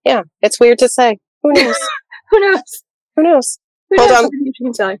don't know. Yeah, it's weird to say. Who knows? Who knows? Hold on.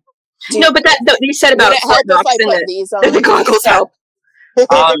 No, but you said about the goggles help.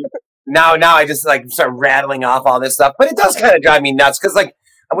 Now I just start rattling off all this stuff, but it does kind of drive me nuts because I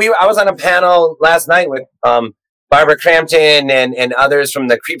was on a panel last night with Barbara Crampton and others from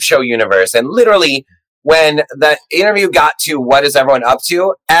the Creepshow universe. And literally, when the interview got to what is everyone up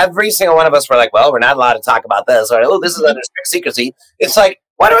to, every single one of us were like, well, we're not allowed to talk about this. Or, this is under strict secrecy. It's like,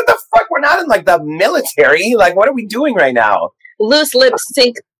 what the fuck? We're not in the military. What are we doing right now? Loose lip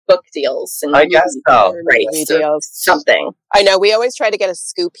sync book deals. And I guess so. Right. Deals. Something. I know. We always try to get a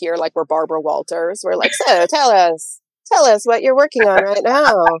scoop here, like we're Barbara Walters. We're like, so tell us what you're working on right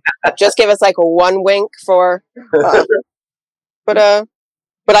now. Just give us one wink for, but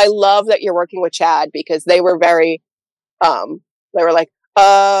I love that you're working with Chad, because they were very, they were like,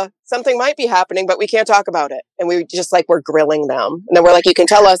 something might be happening, but we can't talk about it. And we just we're grilling them. And then we're like, you can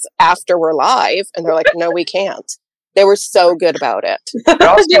tell us after we're live. And they're like, no, we can't. They were so good about it.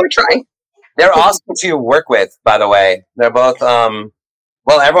 They were trying. They're awesome to work with, by the way. They're both,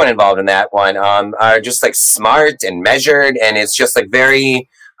 everyone involved in that one are just smart and measured, and it's just very.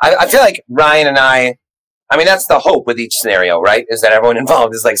 I feel like Ryan and I mean, that's the hope with each scenario, right? Is that everyone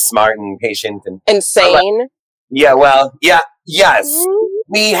involved is smart and patient and insane. Yeah, well, yeah, yes.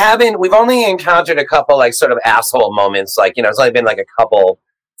 We've only encountered a couple sort of asshole moments. It's only been a couple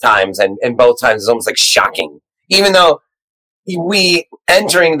times, and both times it's almost shocking, even though. We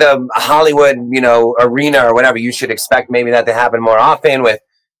entering the Hollywood, arena or whatever, you should expect maybe that to happen more often with,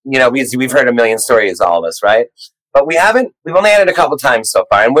 we've heard a million stories, all of us, right? But we've only had it a couple times so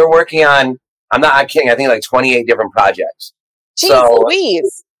far, and we're working on, I'm kidding, I think 28 different projects. Jeez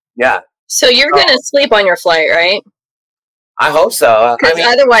Louise. Yeah. So you're going to sleep on your flight, right? I hope so.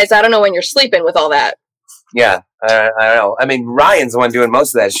 Otherwise, I don't know when you're sleeping with all that. Yeah. I don't know. I mean, Ryan's the one doing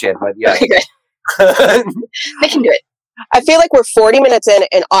most of that shit, but yeah. Okay, good. They can do it. I feel like we're 40 minutes in,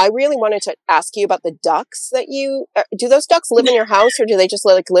 and I really wanted to ask you about the ducks that you... do those ducks live in your house, or do they just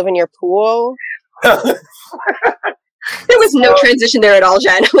live in your pool? There was no transition there at all,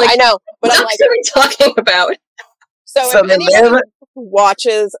 Jen. I know, but I'm what are we talking about? So if anyone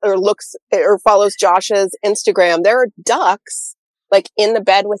watches or looks or follows Josh's Instagram, there are ducks in the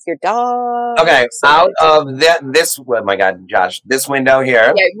bed with your dog. Okay, out of this, oh my God, Josh, this window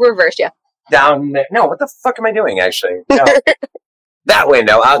here. Yeah, reverse, yeah. Down there. No, what the fuck am I doing, actually? No. That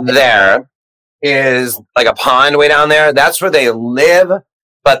window out there is a pond way down there. That's where they live,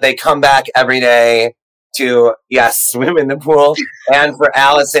 but they come back every day to, swim in the pool. And for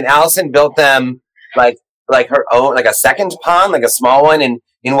Allison built them like her own, a second pond, a small one. And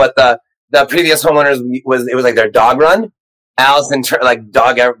in what the previous homeowners it was their dog run. Allison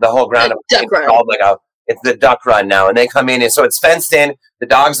dog the whole ground. Duck run. It's the duck run now. And they come in, and so it's fenced in. The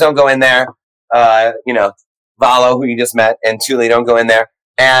dogs don't go in there. Valo, who you just met, and Thule don't go in there.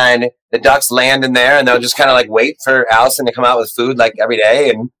 And the ducks land in there, and they'll just kind of wait for Allison to come out with food every day.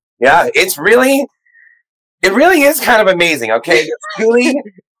 And yeah, it really is kind of amazing. Okay. Thule,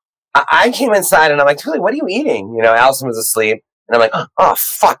 I came inside and I'm like, Thule, what are you eating? Allison was asleep, and I'm like, oh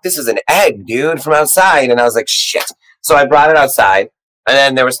fuck, this is an egg, dude, from outside. And I was like, shit. So I brought it outside, and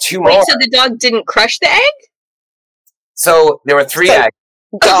then there was two more. Wait, so the dog didn't crush the egg? So there were three eggs.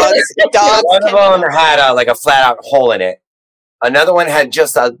 Dogs. One of them had a flat out hole in it. Another one had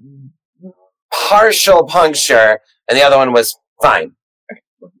just a partial puncture, and the other one was fine.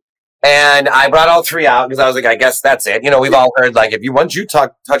 And I brought all three out because I was like, I guess that's it. We've all heard once you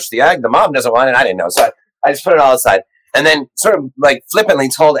touch the egg, the mom doesn't want it. I didn't know, so I just put it all aside, and then sort of flippantly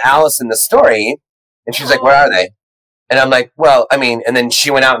told Allison the story, and she's like, "Where are they?" And I'm like, "Well, I mean," and then she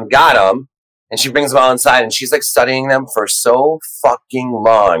went out and got them. And she brings them all inside, and she's studying them for so fucking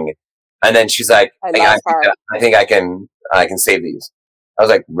long. And then she's like, I think I can save these. I was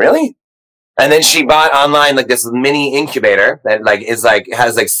like, really? And then she bought online this mini incubator that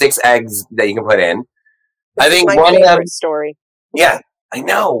has 6 eggs that you can put in. I think one of them story. Yeah, I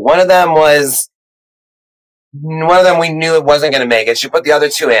know. One of them we knew it wasn't going to make it. She put the other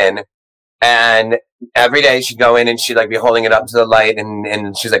 2 in. And every day she'd go in and she'd be holding it up to the light,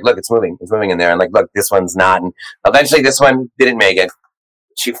 and she's like, look, it's moving in there. And look, this one's not. And eventually this one didn't make it.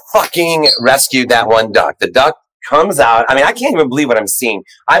 She fucking rescued that one duck. The duck comes out. I mean, I can't even believe what I'm seeing.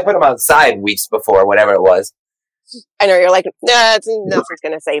 I put him outside weeks before, whatever it was. I know, you're like, nah, nothing's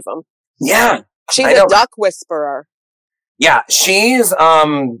going to save him. Yeah. She's a duck whisperer. Yeah, she's,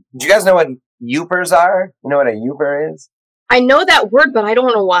 do you guys know what youpers are? You know what a youper is? I know that word, but I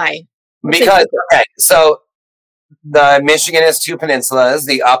don't know why. Because, okay, so the Michigan has 2 peninsulas.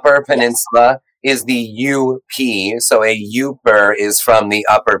 The Upper Peninsula is the UP. So a youper is from the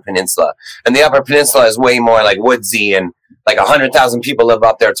Upper Peninsula. And the Upper Peninsula is way more woodsy, and 100,000 people live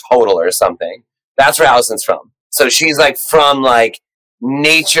up there total or something. That's where Allison's from. So she's from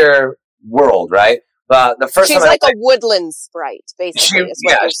nature world, right? But the first she's time a woodland sprite, basically, is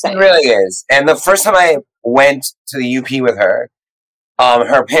what you're saying. She really is. And the first time I went to the UP with her,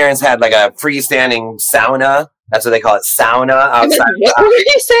 her parents had a freestanding sauna. That's what they call it, sauna outside. What were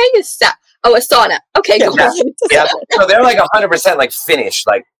you saying? A sauna. Okay, go on. Yeah. So they're 100% finished.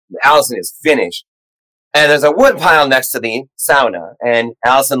 Allison is finished. And there's a wood pile next to the sauna. And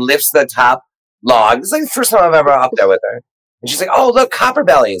Allison lifts the top log. It's the first time I've ever up there with her. And she's like, oh, look, copper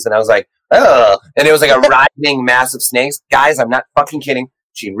bellies. And I was like, oh. And it was a writhing mass of snakes. Guys, I'm not fucking kidding.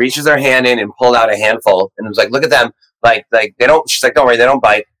 She reaches her hand in and pulled out a handful. And it was like, look at them. They don't, she's like, don't worry, they don't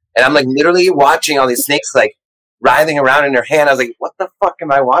bite. And I'm literally watching all these snakes writhing around in her hand. I was like, what the fuck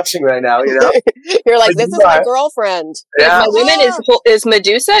am I watching right now? You're this is my girlfriend. Yeah. My woman is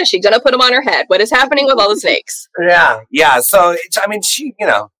Medusa. Is she going to put them on her head? What is happening with all the snakes? Yeah. Yeah. So, I mean, she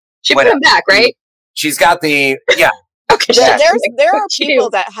she put them back, right? She's got the, yeah. Okay. There are people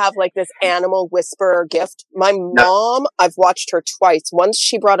that have this animal whisperer gift. My mom, I've watched her twice. Once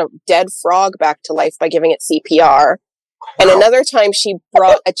she brought a dead frog back to life by giving it CPR. And another time she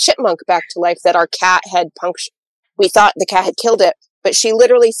brought a chipmunk back to life that our cat had punctured. We thought the cat had killed it, but she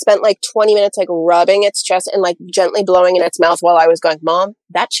literally spent 20 minutes rubbing its chest and gently blowing in its mouth while I was going, Mom,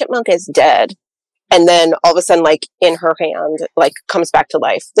 that chipmunk is dead. And then all of a sudden, in her hand, comes back to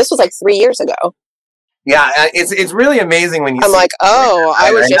life. This was 3 years ago. Yeah, it's really amazing when you I'm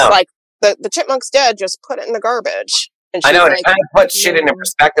I was just the chipmunk's dead, just put it in the garbage. And I know, and it kind of puts shit into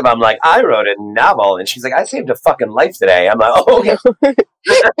perspective. I'm like, I wrote a novel, and she's like, I saved a fucking life today. I'm like, oh, okay.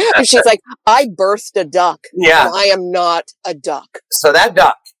 And she's like, I birthed a duck. Yeah. I am not a duck. So that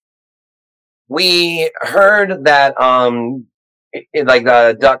duck, we heard that,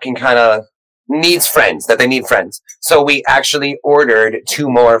 the duck can kind of needs friends, that they need friends. So we actually ordered 2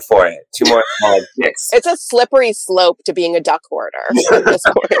 more for it. 2 more chicks. It's a slippery slope to being a duck hoarder at this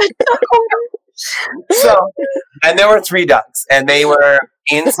point. So, and there were 3 ducks, and they were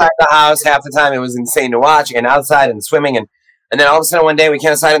inside the house half the time. It was insane to watch, and outside and swimming, and then all of a sudden one day we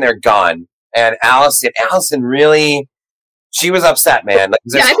came outside and they're gone. And Allison really, she was upset, man. Like,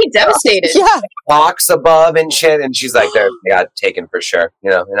 yeah, I'd be devastated. Yeah. Hawks above and shit, and she's like, they got taken for sure, you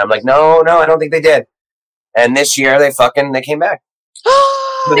know. And I'm like, no, I don't think they did. And this year they came back.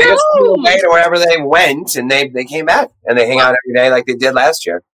 So they just flew away to wherever they went, and they came back, and they hang out every day like they did last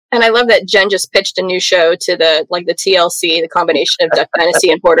year. And I love that Jen just pitched a new show to the TLC. The combination of Duck Dynasty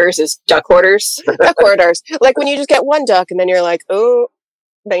and Hoarders is Duck Hoarders. Duck hoarders. Like when you just get one duck and then you're like, oh,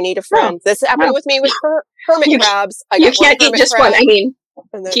 they need a friend. This happened with me with hermit crabs. You can't eat just one. I mean,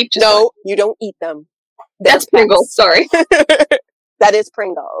 keep just one. You don't eat them. That's Pringles. Sorry. That is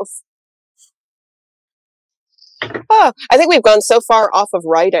Pringles. Oh, I think we've gone so far off of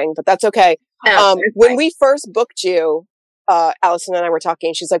writing, but that's okay. When we first booked you, Allison and I were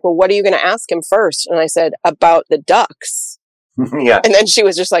talking. She's like, well, what are you going to ask him first? And I said, about the ducks. Yeah. And then she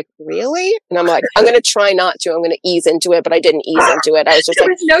was just like, really? And I'm like, I'm going to try not to. I'm going to ease into it, but I didn't ease into it. I was just there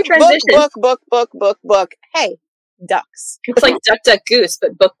like, was no transition. Book. Hey, ducks. It's like Duck, Duck, Goose,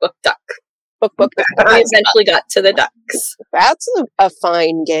 but book, duck. Book. We eventually got to the ducks. That's a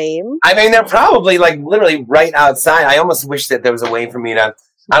fine game. I mean, they're probably like literally right outside. I almost wish that there was a way for me to,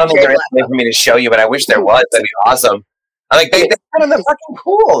 I don't think there is a way for me to show you, but I wish there was. That'd be awesome. Like they're fucking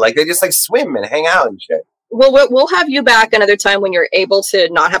cool. Like they just like swim and hang out and shit. Well, we'll have you back another time when you're able to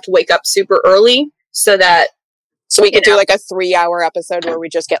not have to wake up super early, so we could do like a 3-hour episode where we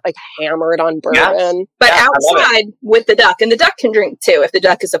just get like hammered on bourbon. Yeah. But outside with the duck, and the duck can drink too if the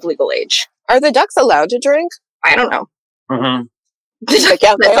duck is of legal age. Are the ducks allowed to drink? I don't know. Mm-hmm. The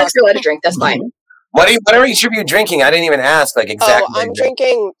ducks are allowed to drink. That's fine. What are each of you drinking? I didn't even ask. Like exactly. Oh, I'm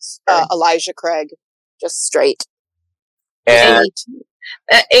drinking Elijah Craig, just straight. And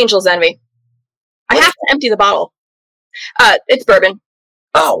Angel's Envy. I have to empty the bottle. It's bourbon.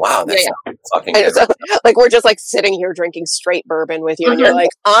 Oh wow, that's fucking good. So, like we're just like sitting here drinking straight bourbon with you, and you're like,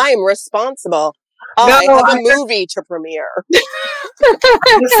 I'm responsible. I have a movie to premiere.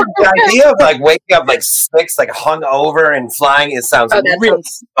 The idea of like waking up like 6, like hung over and flying, it sounds really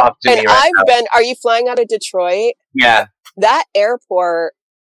tough to me. Are you flying out of Detroit? Yeah. That airport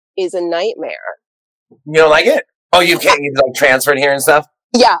is a nightmare. You don't like it? Oh, you can't like transferred here and stuff?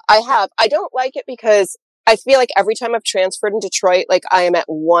 Yeah, I have. I don't like it because I feel like every time I've transferred in Detroit, like I am at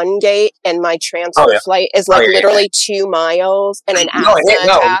one gate and my transfer flight is like literally 2 miles and an asthma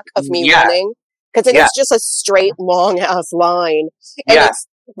attack of me running. Because it is just a straight, long ass line. And it's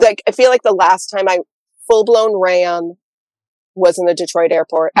like, I feel like the last time I full blown ran was in the Detroit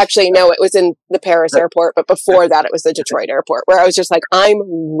airport. Actually, no, it was in the Paris airport, but before that it was the Detroit airport where I was just like, I'm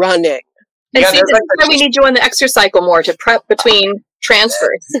running. And see, this is why we need you on the exercycle more to prep between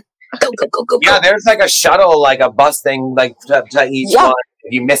transfers. Go. Yeah, there's like a shuttle, like a bus thing, like to each one.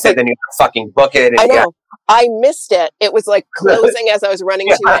 If you miss it, then you fucking book it. And I know. I missed it. It was like closing as I was running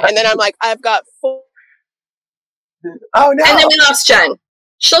to it. And then I'm like, I've got 4. Oh, no. And then we lost Jen.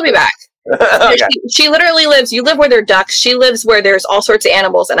 She'll be back. Okay. She literally lives, you live where there are ducks. She lives where there's all sorts of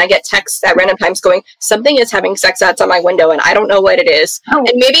animals. And I get texts at random times going, something is having sex outside my window and I don't know what it is. Oh.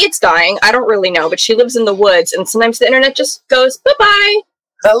 And maybe it's dying. I don't really know. But she lives in the woods. And sometimes the internet just goes, bye-bye.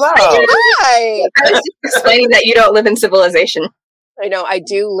 Hello. Hi. I was just explaining that you don't live in civilization. I know. I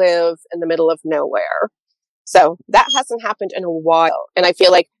do live in the middle of nowhere. So that hasn't happened in a while. And I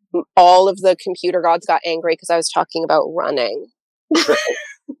feel like all of the computer gods got angry because I was talking about running.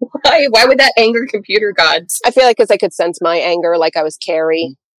 Why would that anger computer gods? I feel like because I could sense my anger like I was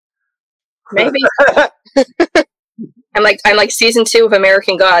Carrie. Maybe. I'm like season 2 of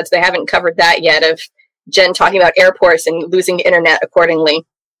American Gods. They haven't covered that yet of Jen talking about airports and losing the internet accordingly.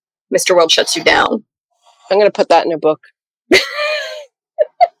 Mr. World shuts you down. I'm going to put that in a book.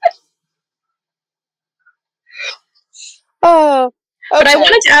 Oh, okay. But I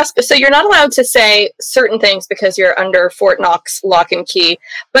wanted to ask, so you're not allowed to say certain things because you're under Fort Knox lock and key,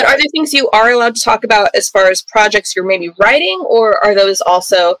 but are there things you are allowed to talk about as far as projects you're maybe writing, or are those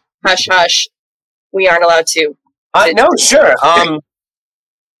also hush hush, we aren't allowed to? No, sure.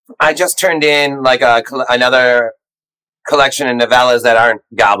 I just turned in like another collection of novellas that aren't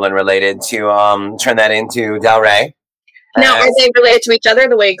Goblin related to turn that into Del Rey. Now, are they related to each other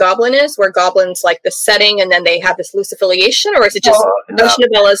the way Goblin is, where Goblin's like the setting and then they have this loose affiliation, or is it just a bunch of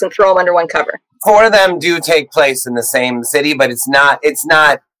novellas and throw them under one cover? 4 of them do take place in the same city, but it's not,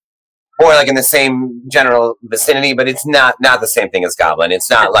 or like in the same general vicinity, but it's not the same thing as Goblin. It's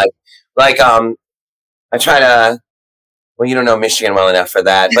not like Like, I try to. Well, you don't know Michigan well enough for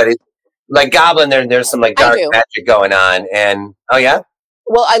that, but it's like Goblin. There's some like dark magic going on, and oh yeah.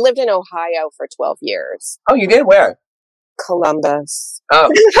 Well, I lived in Ohio for 12 years. Oh, you did? Where? Columbus. Oh,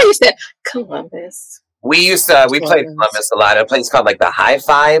 You said Columbus. we played Columbus a lot. A place called like the High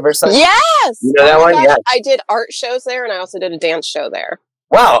Five or something. Yes! You know that one? Gosh, Yeah. I did art shows there, and I also did a dance show there.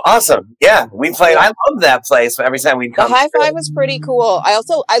 Wow, awesome. Yeah, we played. I love that place. Every time we'd The come. High Five was pretty cool.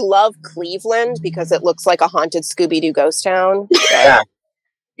 I love Cleveland because it looks like a haunted Scooby-Doo ghost town. Yeah.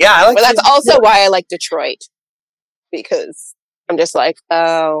 Yeah, I like But that's also why I like Detroit. Because I'm just like,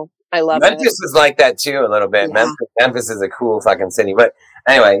 oh, I love Memphis it. is like that too, a little bit. Yeah. Memphis is a cool fucking city. But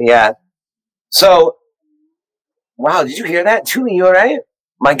anyway, yeah. So, wow, did you hear that? Tuli, you all right?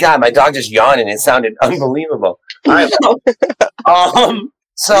 My God, my dog just yawned and it sounded unbelievable. All right.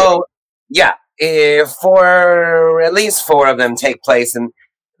 So, yeah, for at least 4 of them take place in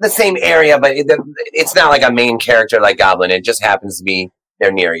the same area, but it's not like a main character like Goblin. It just happens to be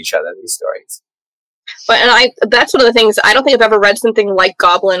they're near each other, these stories. But that's one of the things, I don't think I've ever read something like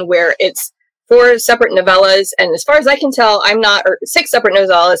Goblin where it's 4 separate novellas, and as far as I can tell, or 6 separate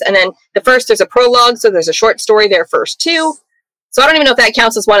novellas, and then the first there's a prologue, so there's a short story there first too. So I don't even know if that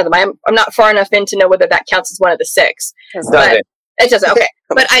counts as one of them. I'm not far enough in to know whether that counts as one of the 6. But it doesn't. Okay.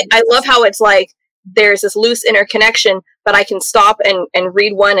 But I love how it's like there's this loose interconnection, but I can stop and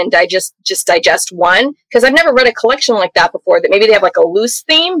read one and digest one. Because I've never read a collection like that before, that maybe they have like a loose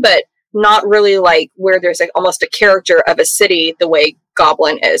theme, but not really like where there's like almost a character of a city the way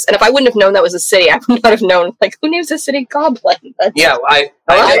Goblin is. And if I wouldn't have known that was a city, I would not have known, like, who names a city Goblin? Yeah, I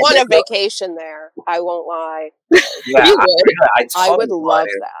want a vacation there. I won't lie. Yeah, You would. I would love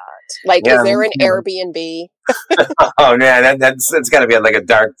that. Like, is there an Airbnb? Oh man, that's got to be like a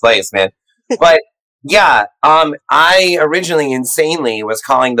dark place, man. But yeah, I originally insanely was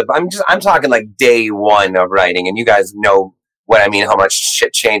calling I'm talking like day 1 of writing, and you guys know what I mean, how much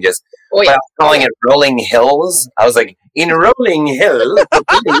shit changes. Oh, yeah. But I was calling it Rolling Hills. I was like, in Rolling Hills.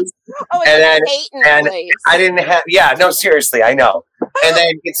 and I didn't have, no, seriously, I know. And then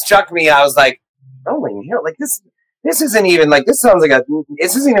it struck me, I was like, Rolling Hill, like this isn't even like, this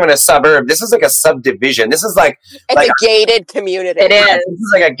isn't even a suburb. This is like a subdivision. This is like, it's a gated community. It is. This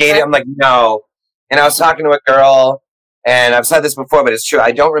is like a gated, I'm like, no. And I was talking to a girl, and I've said this before, but it's true.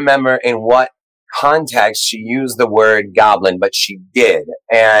 I don't remember in what context she used the word goblin, but she did.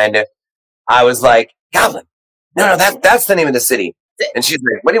 And I was like, Goblin. No, that's the name of the city. And she's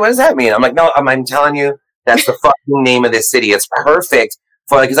like, what does that mean? I'm like, no, I'm telling you, that's the fucking name of this city. It's perfect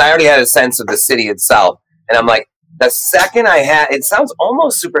for, because I already had a sense of the city itself. And I'm like, the second I had, it sounds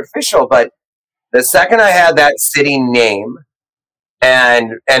almost superficial, but the second I had that city name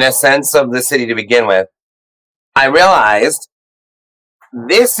and a sense of the city to begin with, I realized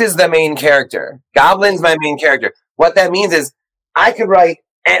this is the main character. Goblin's my main character. What that means is I could write,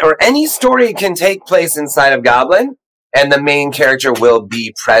 or any story can take place inside of Goblin, and the main character will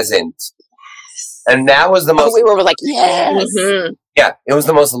be present. And that was the most... we were like, yes! Mm-hmm. Yeah, it was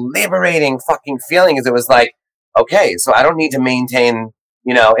the most liberating fucking feeling, is it was like, okay, so I don't need to maintain,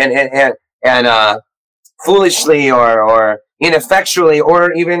 and foolishly or ineffectually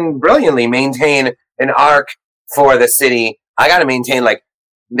or even brilliantly maintain an arc for the city. I got to maintain like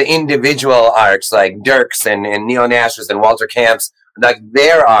the individual arcs, like Dirk's and Neil Nash's and Walter Camp's, like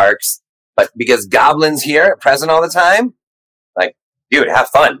their arcs. But because Goblin's here, present all the time, like, dude, have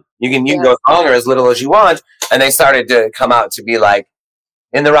fun. You can go as long or as little as you want. And they started to come out to be like,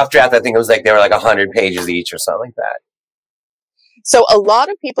 in the rough draft, I think it was like they were like 100 pages each or something like that. So a lot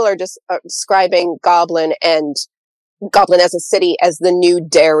of people are just describing Goblin as a city as the new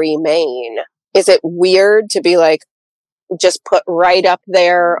Derry, Maine. Is it weird to be like, just put right up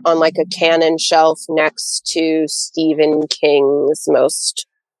there on like a canon shelf next to Stephen King's most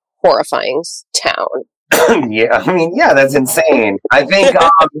horrifying town? Yeah, I mean, yeah, that's insane. I think,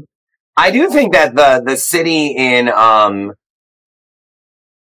 I do think that the city in,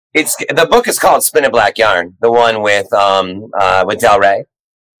 the book is called Spin a Black Yarn, the one with Del Rey.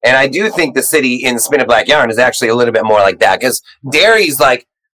 And I do think the city in Spin a Black Yarn is actually a little bit more like that, because Derry's like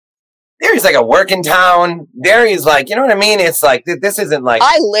a working town. Derry's like, you know what I mean? It's like, this isn't like...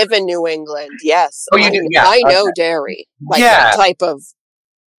 I live in New England, yes. Oh, you do? Yeah. I know Derry. Like that type of...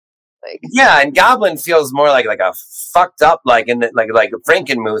 Like, yeah, and Goblin feels more like a fucked up, like in the, like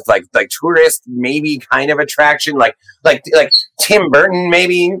Frankenmuth, like tourist maybe kind of attraction, like Tim Burton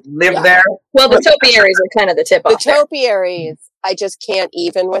maybe lived there. Well, the topiaries are kind of the tip off. The topiaries I just can't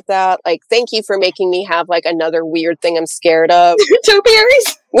even with that. Like, thank you for making me have like another weird thing I'm scared of.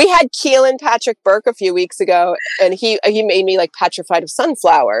 Topiaries? We had Keelan Patrick Burke a few weeks ago, and he made me like petrified of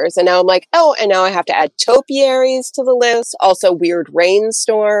sunflowers. And now I'm like, oh, and now I have to add topiaries to the list. Also weird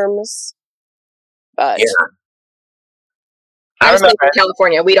rainstorms. But Yeah. I I'm remember in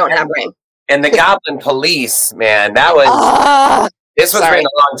California. We don't have rain. and the Goblin Police, man, that was this was written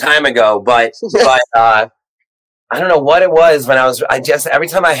a long time ago, but I don't know what it was when I just every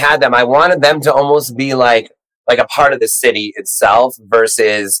time I had them, I wanted them to almost be like a part of the city itself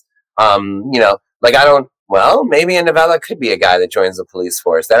versus like maybe a novella could be a guy that joins the police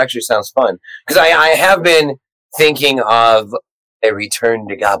force. That actually sounds fun. Because I have been thinking of a Return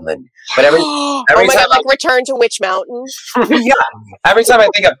to Goblin. But every oh time my God, like Return to Witch Mountain. yeah. Every time I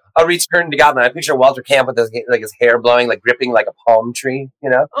think of a Return to Goblin, I picture Walter Camp with his hair blowing, like gripping like a palm tree,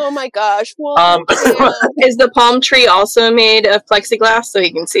 Oh my gosh. Well, Is the palm tree also made of plexiglass so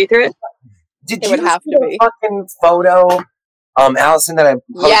you can see through it? Did It you would have see to the be. fucking photo, Allison, that I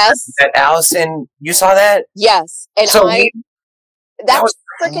posted? Yes. That Allison, you saw that? Yes. And So that's was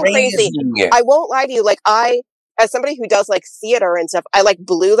freaking crazy. I won't lie to you. Like as somebody who does like theater and stuff, I like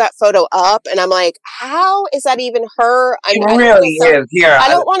blew that photo up and I'm like, how is that even her? It really is. Here, I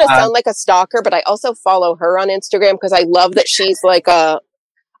don't want to sound like a stalker, but I also follow her on Instagram because I love that she's like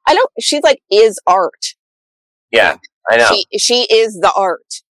she's like is art. Yeah, I know. She is the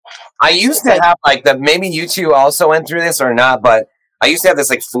art. I used to have maybe you two also went through this or not, but I used to have this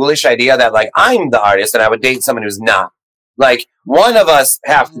like foolish idea that like I'm the artist and I would date someone who's not. Like one of us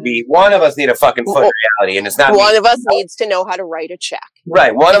need a fucking foot in reality, and it's not one of us needs to know how to write a check.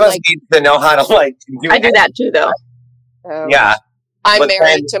 Right. One of us needs to know how to like I do that too though. Yeah. I'm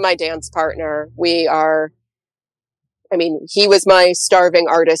married to my dance partner. He was my starving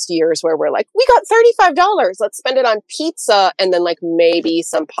artist years where we're like, we got $35. Let's spend it on pizza and then like maybe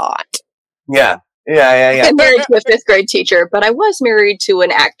some pot. Yeah. I'm married to a 5th grade teacher, but I was married to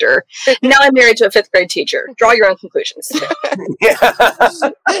an actor. Now I'm married to a 5th grade teacher. Draw your own conclusions.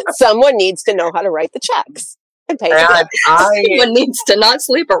 Someone needs to know how to write the checks and pay the bills. Someone needs to not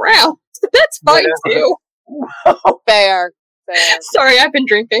sleep around. That's fine too. Fair. Sorry, I've been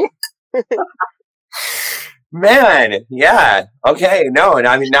drinking. Man, yeah. Okay, no, and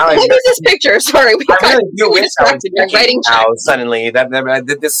I mean now Look at this picture. Sorry, we I really do wish I was writing now suddenly that I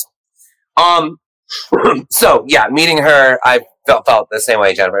did this. So yeah, meeting her, I felt the same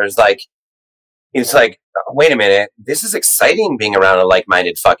way, Jennifer. It's like, wait a minute, this is exciting being around a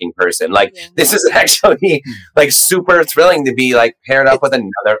like-minded fucking person. Like, this is actually like super thrilling to be like paired up with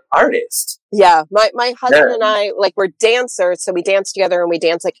another artist. Yeah, my husband and I, like, we're dancers, so we dance together and we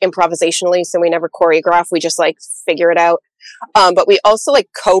dance like improvisationally, so we never choreograph, we just like figure it out. But we also like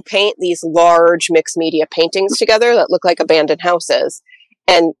co-paint these large mixed media paintings together that look like abandoned houses.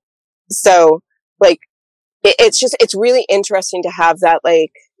 And so like, it's really interesting to have that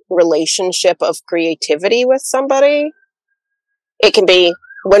like relationship of creativity with somebody. It can be,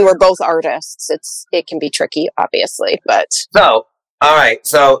 when we're both artists, it can be tricky, obviously, but. So, all right.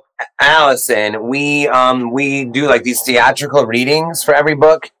 So Allison, we do like these theatrical readings for every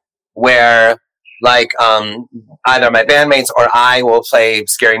book where like, either my bandmates or I will play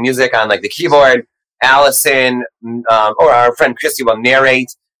scary music on like the keyboard. Allison, or our friend Christy will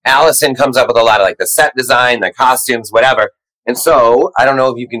narrate. Allison comes up with a lot of like the set design, the costumes, whatever. And so, I don't know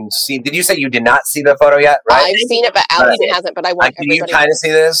if you can see. Did you say you did not see the photo yet? Right? I've seen it, but Allison hasn't. But I want everybody. Can you kind of see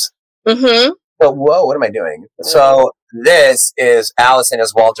this? Mm-hmm. So, whoa! What am I doing? So this is Allison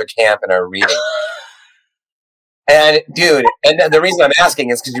as Walter Camp in her reading. And dude, and the reason I'm asking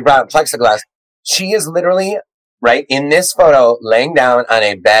is because you brought up plexiglass. She is literally right in this photo, laying down on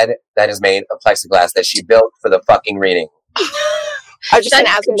a bed that is made of plexiglass that she built for the fucking reading. I was just going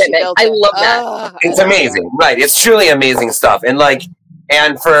to ask if she built it. I love that. It's amazing. Right. It's truly amazing stuff. And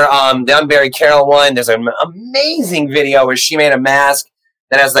for the Unburied Carol one, there's an amazing video where she made a mask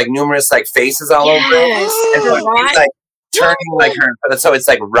that has like numerous like faces all over it. And so it's like turning like her. So it's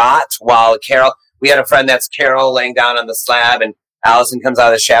like rot while Carol, we had a friend that's Carol laying down on the slab and Allison comes out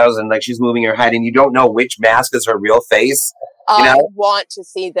of the shadows and like she's moving her head and you don't know which mask is her real face. I want to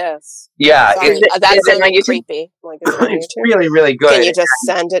see this. Yeah, that's really creepy. Like, it's really, really good. Can you just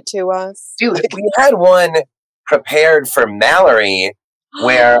send it to us? Dude, we had one prepared for Mallory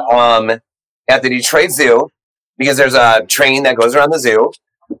where at the Detroit Zoo, because there's a train that goes around the zoo,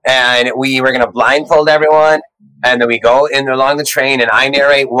 and we were going to blindfold everyone, and then we go in along the train, and I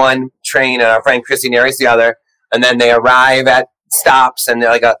narrate one train, and our friend Christy narrates the other, and then they arrive at stops, and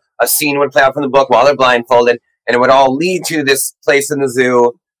like a scene would play out from the book while they're blindfolded, and it would all lead to this place in the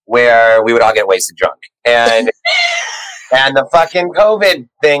zoo where we would all get wasted drunk. And And the fucking COVID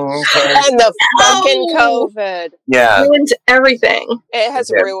thing. And the fucking COVID. Yeah. Ruined everything. It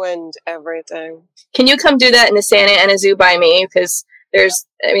has ruined everything. Can you come do that in the Santa Ana Zoo by me? Because it's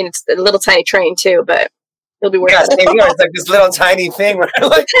a little tiny train too, but it'll be worth it. It's like this little tiny thing. Where,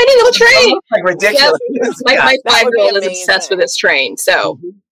 like, tiny little train. Like ridiculous. Yep. My 5-year-old is obsessed with this train, so.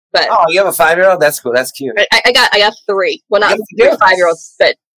 But you have a 5-year-old? That's cool. That's cute. I got 3. Well, not 3 5-year-olds,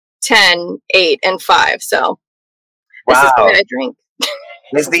 but 10, 8, and 5. So this is the way I drink.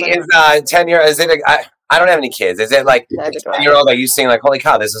 Is 10-year? Is it? I don't have any kids. Is it like 10-year-old? Are you saying like, holy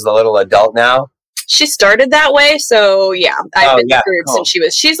cow, this is a little adult now? She started that way, so yeah, I've been screwed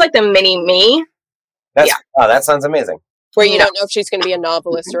since she's like the mini me. Oh, that sounds amazing. Where you don't know if she's going to be a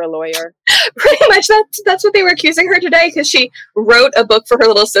novelist or a lawyer. Pretty much, that's what they were accusing her today, because she wrote a book for her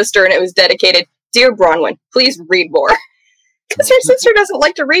little sister, and it was dedicated, "Dear Bronwyn, please read more." Because her sister doesn't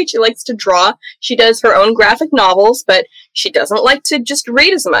like to read. She likes to draw. She does her own graphic novels, but she doesn't like to just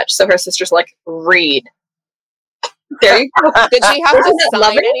read as much. So her sister's like, read. There you go. Did she have to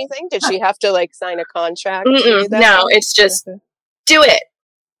sign anything? Did she have to like sign a contract? No, it's just do it.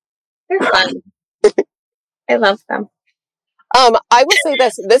 They're fun. I love them. I would say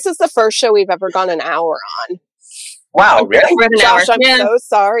this is the first show we've ever gone an hour on. Wow, really? Josh, I'm so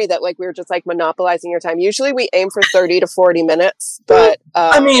sorry that like we were just like monopolizing your time. Usually we aim for 30 to 40 minutes, but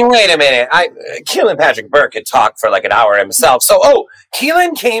I mean, wait a minute. Keelan Patrick Burke could talk for like an hour himself. So,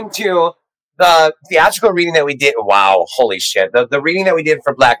 Keelan came to the theatrical reading that we did. Wow, holy shit! The reading that we did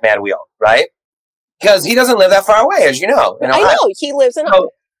for Black Mad Wheel, right? Because he doesn't live that far away, as you know. I know he lives in.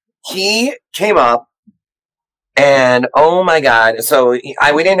 He came up. And oh my God! So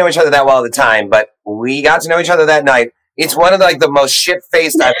we didn't know each other that well at the time, but we got to know each other that night. It's one of like the most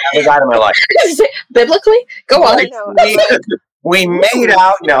shit-faced I've ever got in my life. Biblically, go on. We made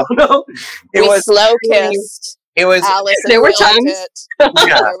out. No, we was slow kissed. It was. Allison there were tongues. Yeah.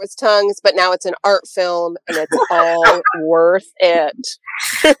 There was tongues, but now it's an art film, and it's all worth it.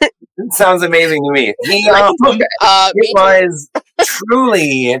 It sounds amazing to me. It was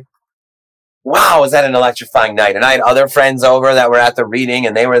truly. Wow, was that an electrifying night? And I had other friends over that were at the reading,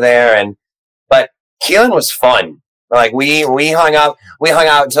 and they were there. But Keelan was fun. Like we hung out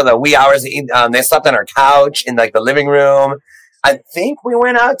till the wee hours. They slept on our couch in like the living room. I think we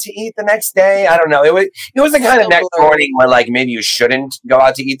went out to eat the next day. I don't know. It was the kind of next morning where like maybe you shouldn't go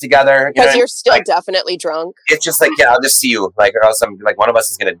out to eat together because you're still like, definitely drunk. It's just like I'll just see you like or else one of us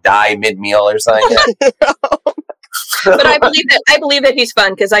is gonna die mid-meal or something. But I believe that he's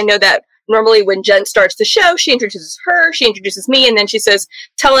fun because I know that. Normally when Jen starts the show, she introduces her, she introduces me, and then she says,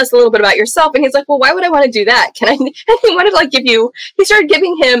 tell us a little bit about yourself. And he's like, well, why would I want to do that? And he wanted to like he started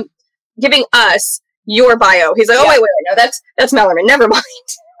giving us your bio. He's like, oh, wait, no, that's Malerman. Never mind.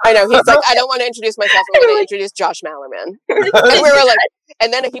 I know. He's like, I don't want to introduce myself. I'm going to introduce Josh Malerman. And we were like,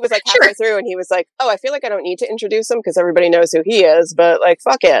 and then he was like halfway through and he was like, oh, I feel like I don't need to introduce him because everybody knows who he is, but like,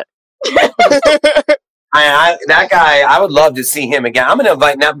 fuck it. That guy, I would love to see him again. I'm going to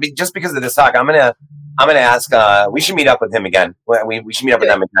invite now, just because of this talk. I'm going to ask. We should meet up with him again. We should meet up with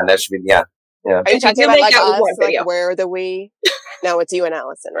him again. That should be Yeah. Are you talking about like us? Like where are the we? No, it's you and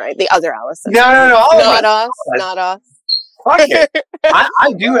Allison, right? The other Allison. No. Not us. Not us. Fuck it.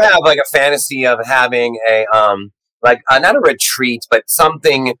 I do have like a fantasy of having a not a retreat, but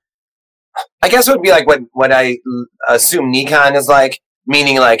something. I guess it would be like what I assume Nikon is like,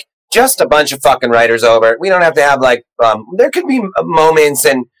 meaning like. Just a bunch of fucking writers over. We don't have to have like, there could be moments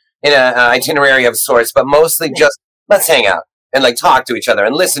in an itinerary of sorts, but mostly just let's hang out and like talk to each other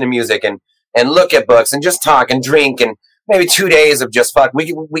and listen to music and look at books and just talk and drink and maybe 2 days of just fuck.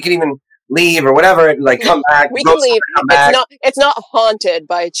 We could even leave or whatever and like come back. We can leave. It's not haunted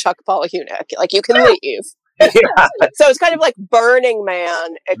by Chuck Palahniuk. Like you can leave. Yeah. So it's kind of like Burning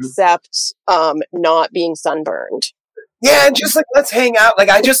Man, except not being sunburned. Yeah, just like let's hang out. Like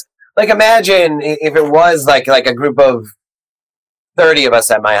I just. Like, imagine if it was like a group of 30 of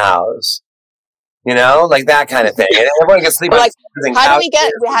us at my house, you know, like that kind of thing. And everyone can sleep. Like, how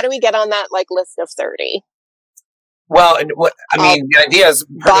do we get on that like list of 30? Well, I mean, the idea is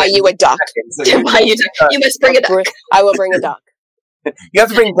buy you a duck. You must bring a duck. I will bring a duck. You have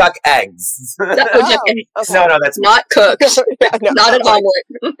to bring duck eggs. Okay. No, that's not cooked. Not an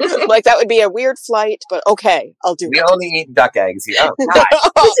omelet. Like that would be a weird flight, but okay, I'll do it. We only eat duck eggs here. Oh,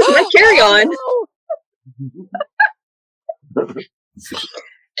 this is my carry-on.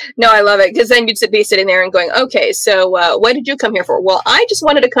 No, I love it because then you'd be sitting there and going, "Okay, so what did you come here for?" Well, I just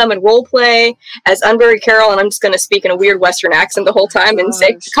wanted to come and role play as Unbury Carroll, and I'm just going to speak in a weird Western accent the whole time and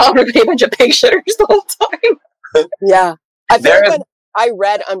call everybody a bunch of pig shitters the whole time. Yeah, I feel like when I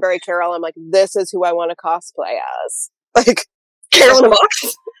read Unbury Carroll, I'm like, this is who I want to cosplay as. Like Carol in a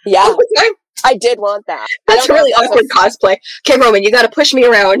box. Yeah, All the time. I did want that. That's a really awkward cosplay. Okay, Roman, you got to push me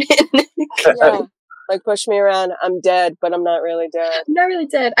around. Yeah, like push me around. I'm dead, but I'm not really dead. I'm not really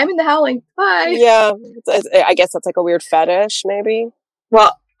dead. I'm in the howling. Bye. Yeah, I guess that's like a weird fetish, maybe.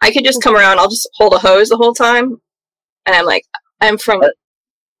 Well, I could just come around. I'll just hold a hose the whole time, and I'm like, I'm from the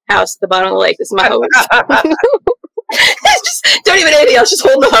house at the bottom of the lake. This is my hose. Just don't even anything else. Just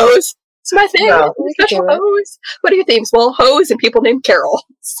hold the hose. It's my thing. No, Special hose. What are your themes? Well, hose and people named Carol.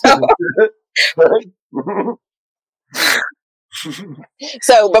 So.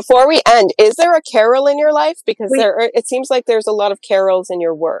 So before we end, is there a Carol in your life? Because it seems like there's a lot of Carols in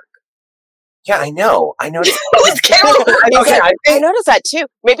your work. Yeah, I know. I noticed. Carol? I noticed that too.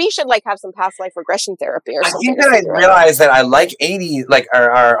 Maybe you should like have some past life regression therapy or something. I think that I realized that I like 80s, like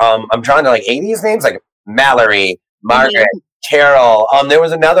I'm drawn to like 80s names, like Mallory, Margaret, Carol. There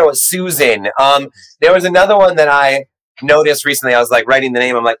was another one, Susan. There was another one that I noticed recently. I was like writing the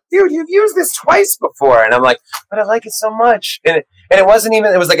name. I'm like, dude, you've used this twice before, and I'm like, but I like it so much. And it wasn't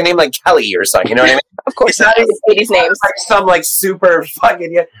even. It was like a name like Kelly or something. You know what I mean? Of course, it's not even 80s names. Like some like super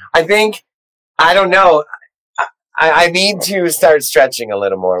fucking. I think. I don't know. I need to start stretching a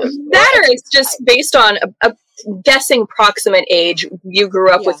little more. That or it's just based on a guessing proximate age. You grew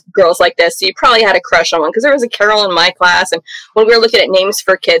up with girls like this, so you probably had a crush on one. Because there was a Carol in my class, and when we were looking at names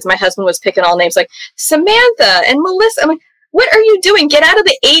for kids, my husband was picking all names like Samantha and Melissa. I'm like, what are you doing? Get out of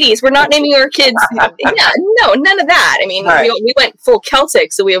the 80s. We're not naming our kids. Yeah, no, none of that. I mean, we went full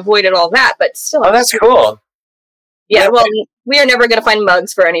Celtic, so we avoided all that, but still. Oh, that's cool. Yeah, well, we are never going to find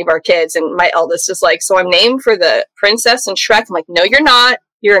mugs for any of our kids. And my eldest is like, so I'm named for the princess and Shrek. I'm like, no, you're not.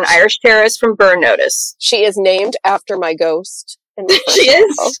 You're an Irish terrorist from Burn Notice. She is named after my ghost. She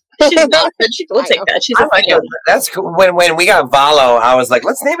is. She's not, but we'll take that. She's that's cool. When we got Valo, I was like,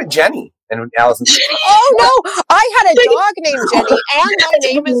 let's name it Jenny. And Allison said, oh, no, I had a dog named Jenny, and my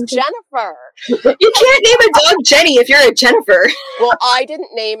name is Jennifer. You can't name a dog Jenny if you're a Jennifer. Well, I didn't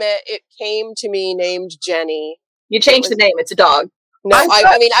name it. It came to me named Jenny. You changed the name. It's a dog. No,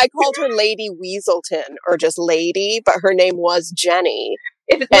 I mean, I called her Lady Weaselton, or just Lady, but her name was Jenny.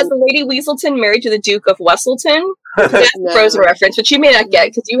 If it was the Lady Weaselton married to the Duke of Wesselton, that's a Frozen reference, which you may not get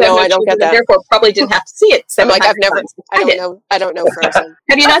because you have I don't get that. Therefore, probably didn't have to see it. I'm like, I don't know Frozen.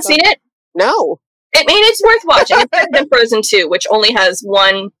 Have you not seen it? No. I mean, it's worth watching. It's better than Frozen 2, which only has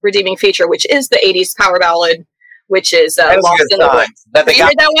one redeeming feature, which is the 80s power ballad, which is Lost in the Woods. Have you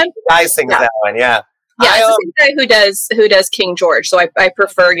heard that one? The guy sings that one, yeah. Yeah, it's the same guy who does King George, so I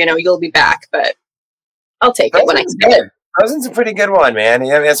prefer, You'll Be Back, but I'll take it when I see it. Frozen's a pretty good one, man.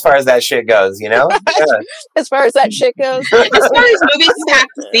 As far as that shit goes, Yeah. As far as that shit goes. As far as movies you have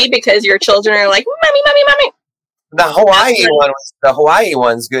to see because your children are like, mommy. The Hawaii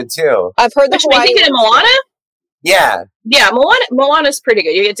one's good too. I've heard the Hawaii. Are you thinking of Moana? Yeah. Yeah, Moana's pretty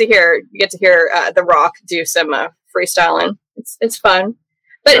good. You get to hear The Rock do some freestyling. It's fun.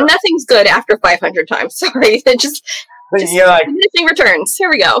 But nothing's good after 500 times. Sorry. Just you're like diminishing returns. Here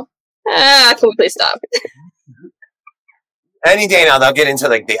we go. Can we please stop? Any day now they'll get into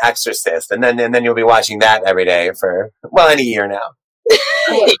like The Exorcist, and then you'll be watching that every day for any year now.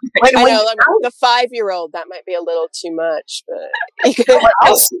 I know, the 5-year-old, that might be a little too much, but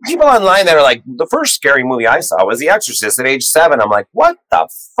I'll see people online that are like, the first scary movie I saw was The Exorcist at age 7. I'm like, what the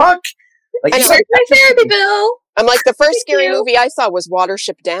fuck? Like, where's my therapy bill? I'm like, the first scary movie I saw was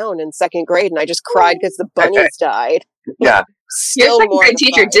Watership Down in 2nd grade, and I just cried because the bunnies died. Yeah. Your 2nd grade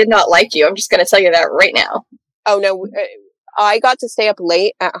teacher did not like you. I'm just going to tell you that right now. Oh, no. I got to stay up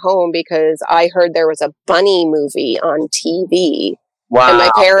late at home because I heard there was a bunny movie on TV. Wow. And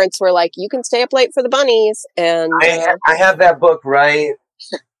my parents were like, you can stay up late for the bunnies. And I have that book right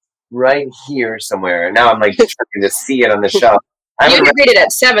here somewhere. Now I'm like trying to see it on the shelf. You didn't read it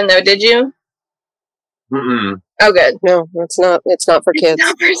at 7 though, did you? Mm-mm. Oh, good. No, it's not for kids. It's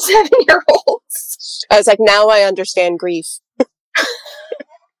not for 7-year-olds. I was like, now I understand grief.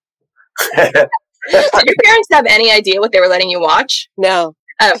 Did your parents have any idea what they were letting you watch? No.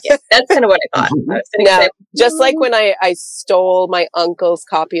 Oh, yeah, that's kind of what I thought. No, just like when I stole my uncle's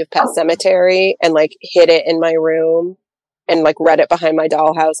copy of Pet Sematary and like hid it in my room and like read it behind my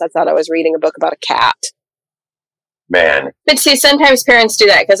dollhouse. I thought I was reading a book about a cat. Man. But see, sometimes parents do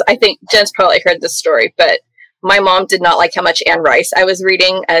that because I think Jen's probably heard this story, but my mom did not like how much Anne Rice I was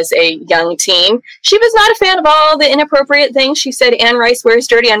reading as a young teen. She was not a fan of all the inappropriate things. She said Anne Rice wears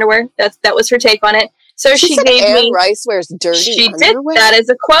dirty underwear. That was her take on it. So she said gave Anne me. Rice wears dirty She underwear? did. That is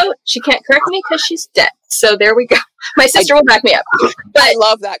a quote. She can't correct me because she's dead. So there we go. My sister will back me up. But I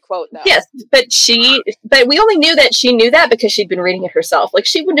love that quote, though. yes, but we only knew that she knew that because she'd been reading it herself. Like,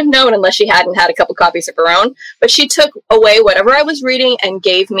 she wouldn't have known unless she hadn't had a couple copies of her own. But she took away whatever I was reading and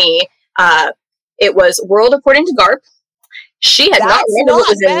gave me, it was World According to Garp. She had not read what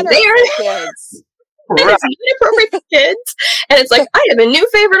was in there. Kids. And it's inappropriate for kids. And it's like, I have a new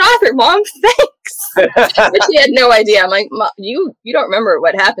favorite author, Mom. Thanks. But she had no idea. I'm like, Mom, you don't remember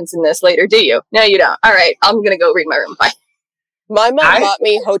what happens in this later, do you? No, you don't. All right, I'm going to go read my room. Bye. My mom bought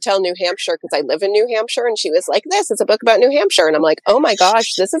me Hotel New Hampshire because I live in New Hampshire, and she was like, this is a book about New Hampshire. And I'm like, oh my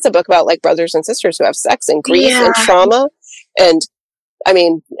gosh, this is a book about like brothers and sisters who have sex and grief and trauma. And I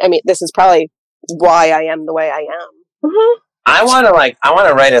mean, this is probably why I am the way I am. Mm-hmm. I want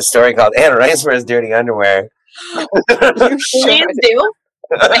to write a story called Anne Rice Wears Dirty Underwear. You Please do.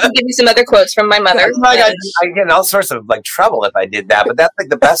 I can give you some other quotes from my mother. I get in all sorts of like trouble if I did that, but that's like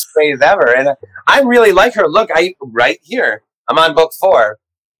the best phrase ever. And I really like her. Look, right here. I'm on book 4.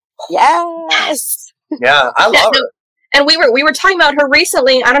 Yes. Yeah, I love her. And we were talking about her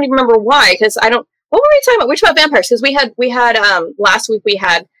recently. I don't even remember why, because I don't. What were we talking about? We were talking about vampires because we had last week we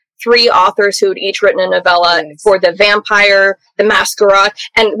had 3 authors who had each written a novella for the Vampire, the Masquerade,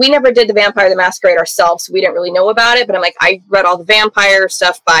 and we never did the Vampire, the Masquerade ourselves, so we didn't really know about it. But I'm like, I read all the vampire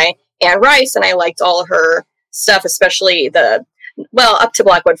stuff by Anne Rice, and I liked all her stuff, especially up to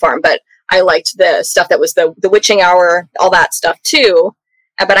Blackwood Farm, but I liked the stuff that was the Witching Hour, all that stuff too.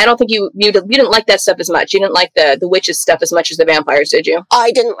 But I don't think you didn't like that stuff as much. You didn't like the witches stuff as much as the vampires, did you?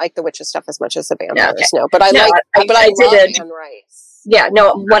 I didn't like the witches stuff as much as the vampires. Okay. No, but I love Anne Rice. Yeah,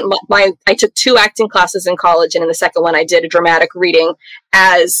 no. I took 2 acting classes in college, and in the second one, I did a dramatic reading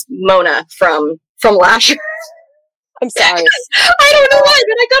as Mona from Lasher. I'm sorry. I don't know why,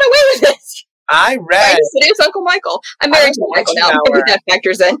 but I got away with it. I read. It was Uncle Michael. I'm married to Michael now. Maybe that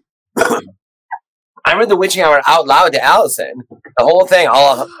factors in. I read The Witching Hour out loud to Allison. The whole thing,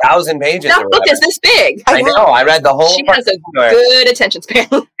 all 1,000 pages. That book is this big. I know. I read the whole. She has a good attention span.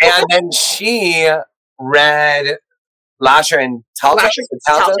 And then she read Lasher and Taltos.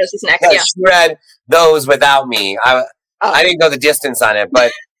 Taltos is next. Yeah. She read those without me. I didn't go the distance on it,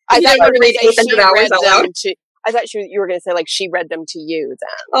 but I thought you were going to say 800 hours out loud. I thought you were going to say like she read them to you. Then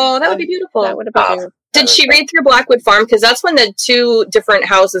oh, that would be beautiful. That would have been beautiful. Did she read through Blackwood Farm? Because that's when the 2 different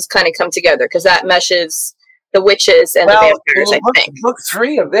houses kind of come together. Because that meshes the witches and the vampires. I think book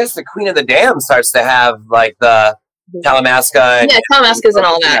 3 of this, the Queen of the Dam, starts to have like the Talamasca. Talamascas and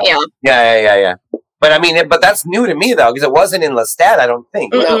all that. Yeah. But I mean, but that's new to me though, because it wasn't in Lestat, I don't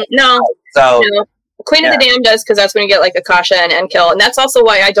think. No. So Queen of the Dam does, because that's when you get like Akasha and Enkill, and that's also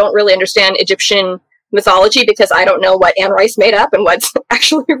why I don't really understand Egyptian mythology, because I don't know what Anne Rice made up and what's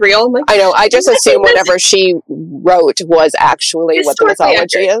actually real. Like, I know. I just assume whatever she wrote was actually what the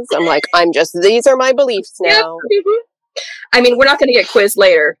mythology is. I'm like, these are my beliefs now. Yep. Mm-hmm. I mean, we're not going to get quizzed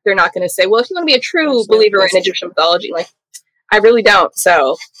later. They're not going to say, well, if you want to be a true believer in Egyptian mythology, like, I really don't.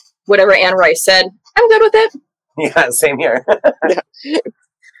 So whatever Anne Rice said, I'm good with it. Yeah, same here.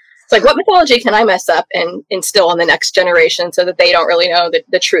 It's like, what mythology can I mess up and instill on the next generation so that they don't really know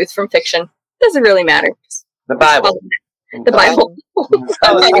the truth from fiction? Doesn't really matter. The Bible. The Bible. I'm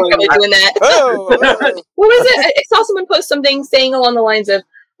probably doing that. What was it? I saw someone post something saying along the lines of,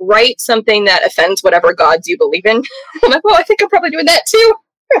 write something that offends whatever gods you believe in. I'm like, well, I think I'm probably doing that too.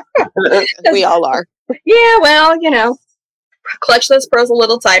 We all are. Yeah, well, clutch those pearls a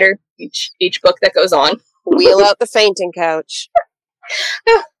little tighter each book that goes on. Wheel out the fainting couch.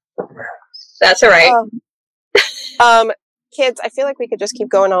 That's all right. Kids, I feel like we could just keep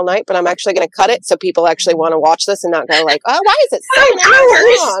going all night, but I'm actually going to cut it so people actually want to watch this and not go like, oh, why is it 7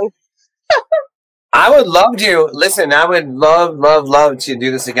 hours long? I would love to listen. I would love to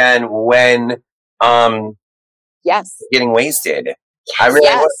do this again when getting wasted. Yes. I really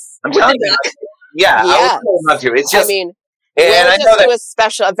would. I'm telling you. Yeah, I would love to. It's just. I mean, we'll just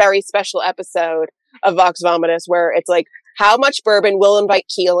do a very special episode of Vox Vomitus where it's like, how much bourbon? We'll invite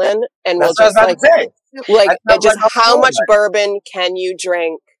Keelan, and we'll just just how much bourbon can you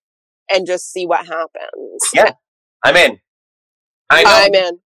drink, and just see what happens. Yeah, I'm in. I'm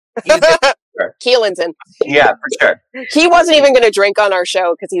in. Keelan's in. Yeah, for sure. He wasn't even going to drink on our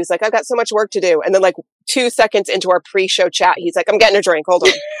show because he was like, I've got so much work to do. And then like 2 seconds into our pre-show chat, he's like, I'm getting a drink. Hold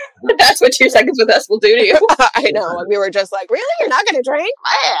on. That's what 2 seconds with us will do to you. I know. And we were just like, really? You're not going to drink?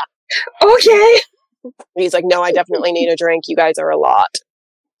 Okay. He's like, no, I definitely need a drink. You guys are a lot.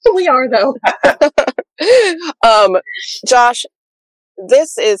 We are, though. Josh,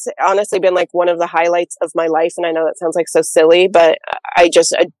 this has honestly been like one of the highlights of my life. And I know that sounds like so silly, but I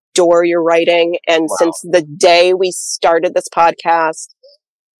adore your writing. And since the day we started this podcast,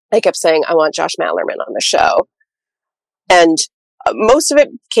 I kept saying, I want Josh Malerman on the show. And most of it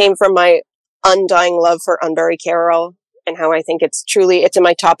came from my undying love for Unbury Carol and how I think it's in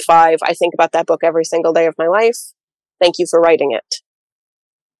my top 5. I think about that book every single day of my life. Thank you for writing it.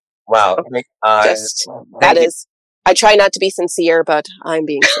 Wow. I try not to be sincere, but I'm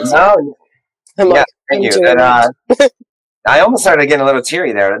being sincere. No. Thank you. I almost started getting a little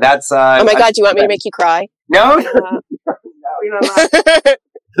teary there. That's, oh my God, do you want me to make you cry? No. No, you're not.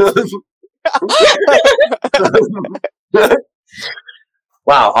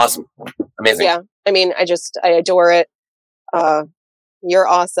 Wow, awesome. Amazing. Yeah, I mean, I adore it. You're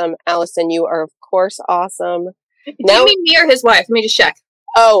awesome. Allison, you are, of course, awesome. Do you mean me or his wife? Let me just check.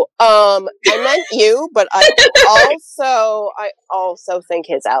 Oh, I meant you, but I also think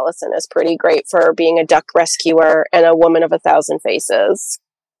his Allison is pretty great for being a duck rescuer and a woman of 1,000 faces.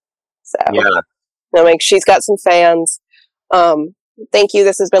 So, yeah. She's got some fans. Thank you.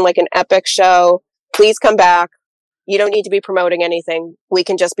 This has been like an epic show. Please come back. You don't need to be promoting anything. We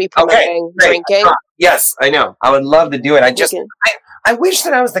can just be promoting drinking. Yes, I know. I would love to do it. I wish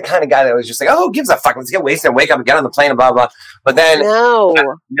that I was the kind of guy that was just like, oh, who gives a fuck? Let's get wasted and wake up and get on the plane and blah, blah. But then, no.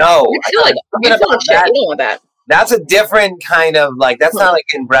 That's a different kind of that's not like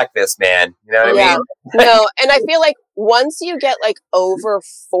in breakfast, man. You know what I mean? No, and I feel like once you get over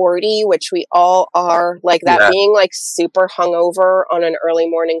 40, which we all are, being super hungover on an early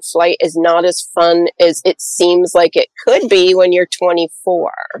morning flight is not as fun as it seems like it could be when you're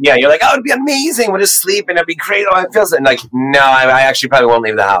 24. Yeah, you're like, oh, it'd be amazing. We'll just sleep and it'd be great. Oh, it feels no, I actually probably won't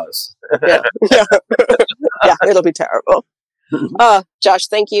leave the house. Yeah, it'll be terrible. Josh,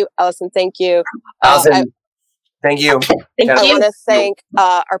 thank you. Allison, thank you. Allison, thank you. I want to thank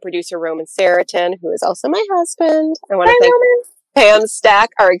our producer, Roman Saratin, who is also my husband. I want to thank Pam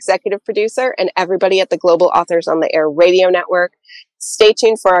Stack, our executive producer, and everybody at the Global Authors on the Air radio network. Stay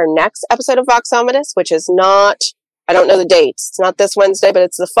tuned for our next episode of Vox Omnibus, which is not, I don't know the dates. It's not this Wednesday, but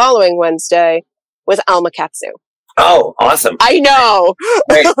it's the following Wednesday with Alma Katsu. Oh, awesome. I know.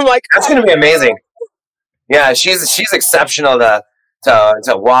 Right. I'm that's going to be amazing. Yeah, she's exceptional to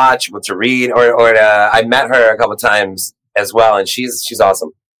watch, to read, or I met her a couple times as well, and she's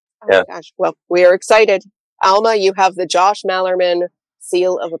awesome. Oh my gosh! Well, we are excited. Alma, you have the Josh Malerman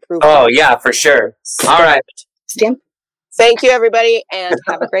seal of approval. Oh yeah, for sure. All right. Stamp. Thank you, everybody, and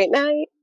have a great night.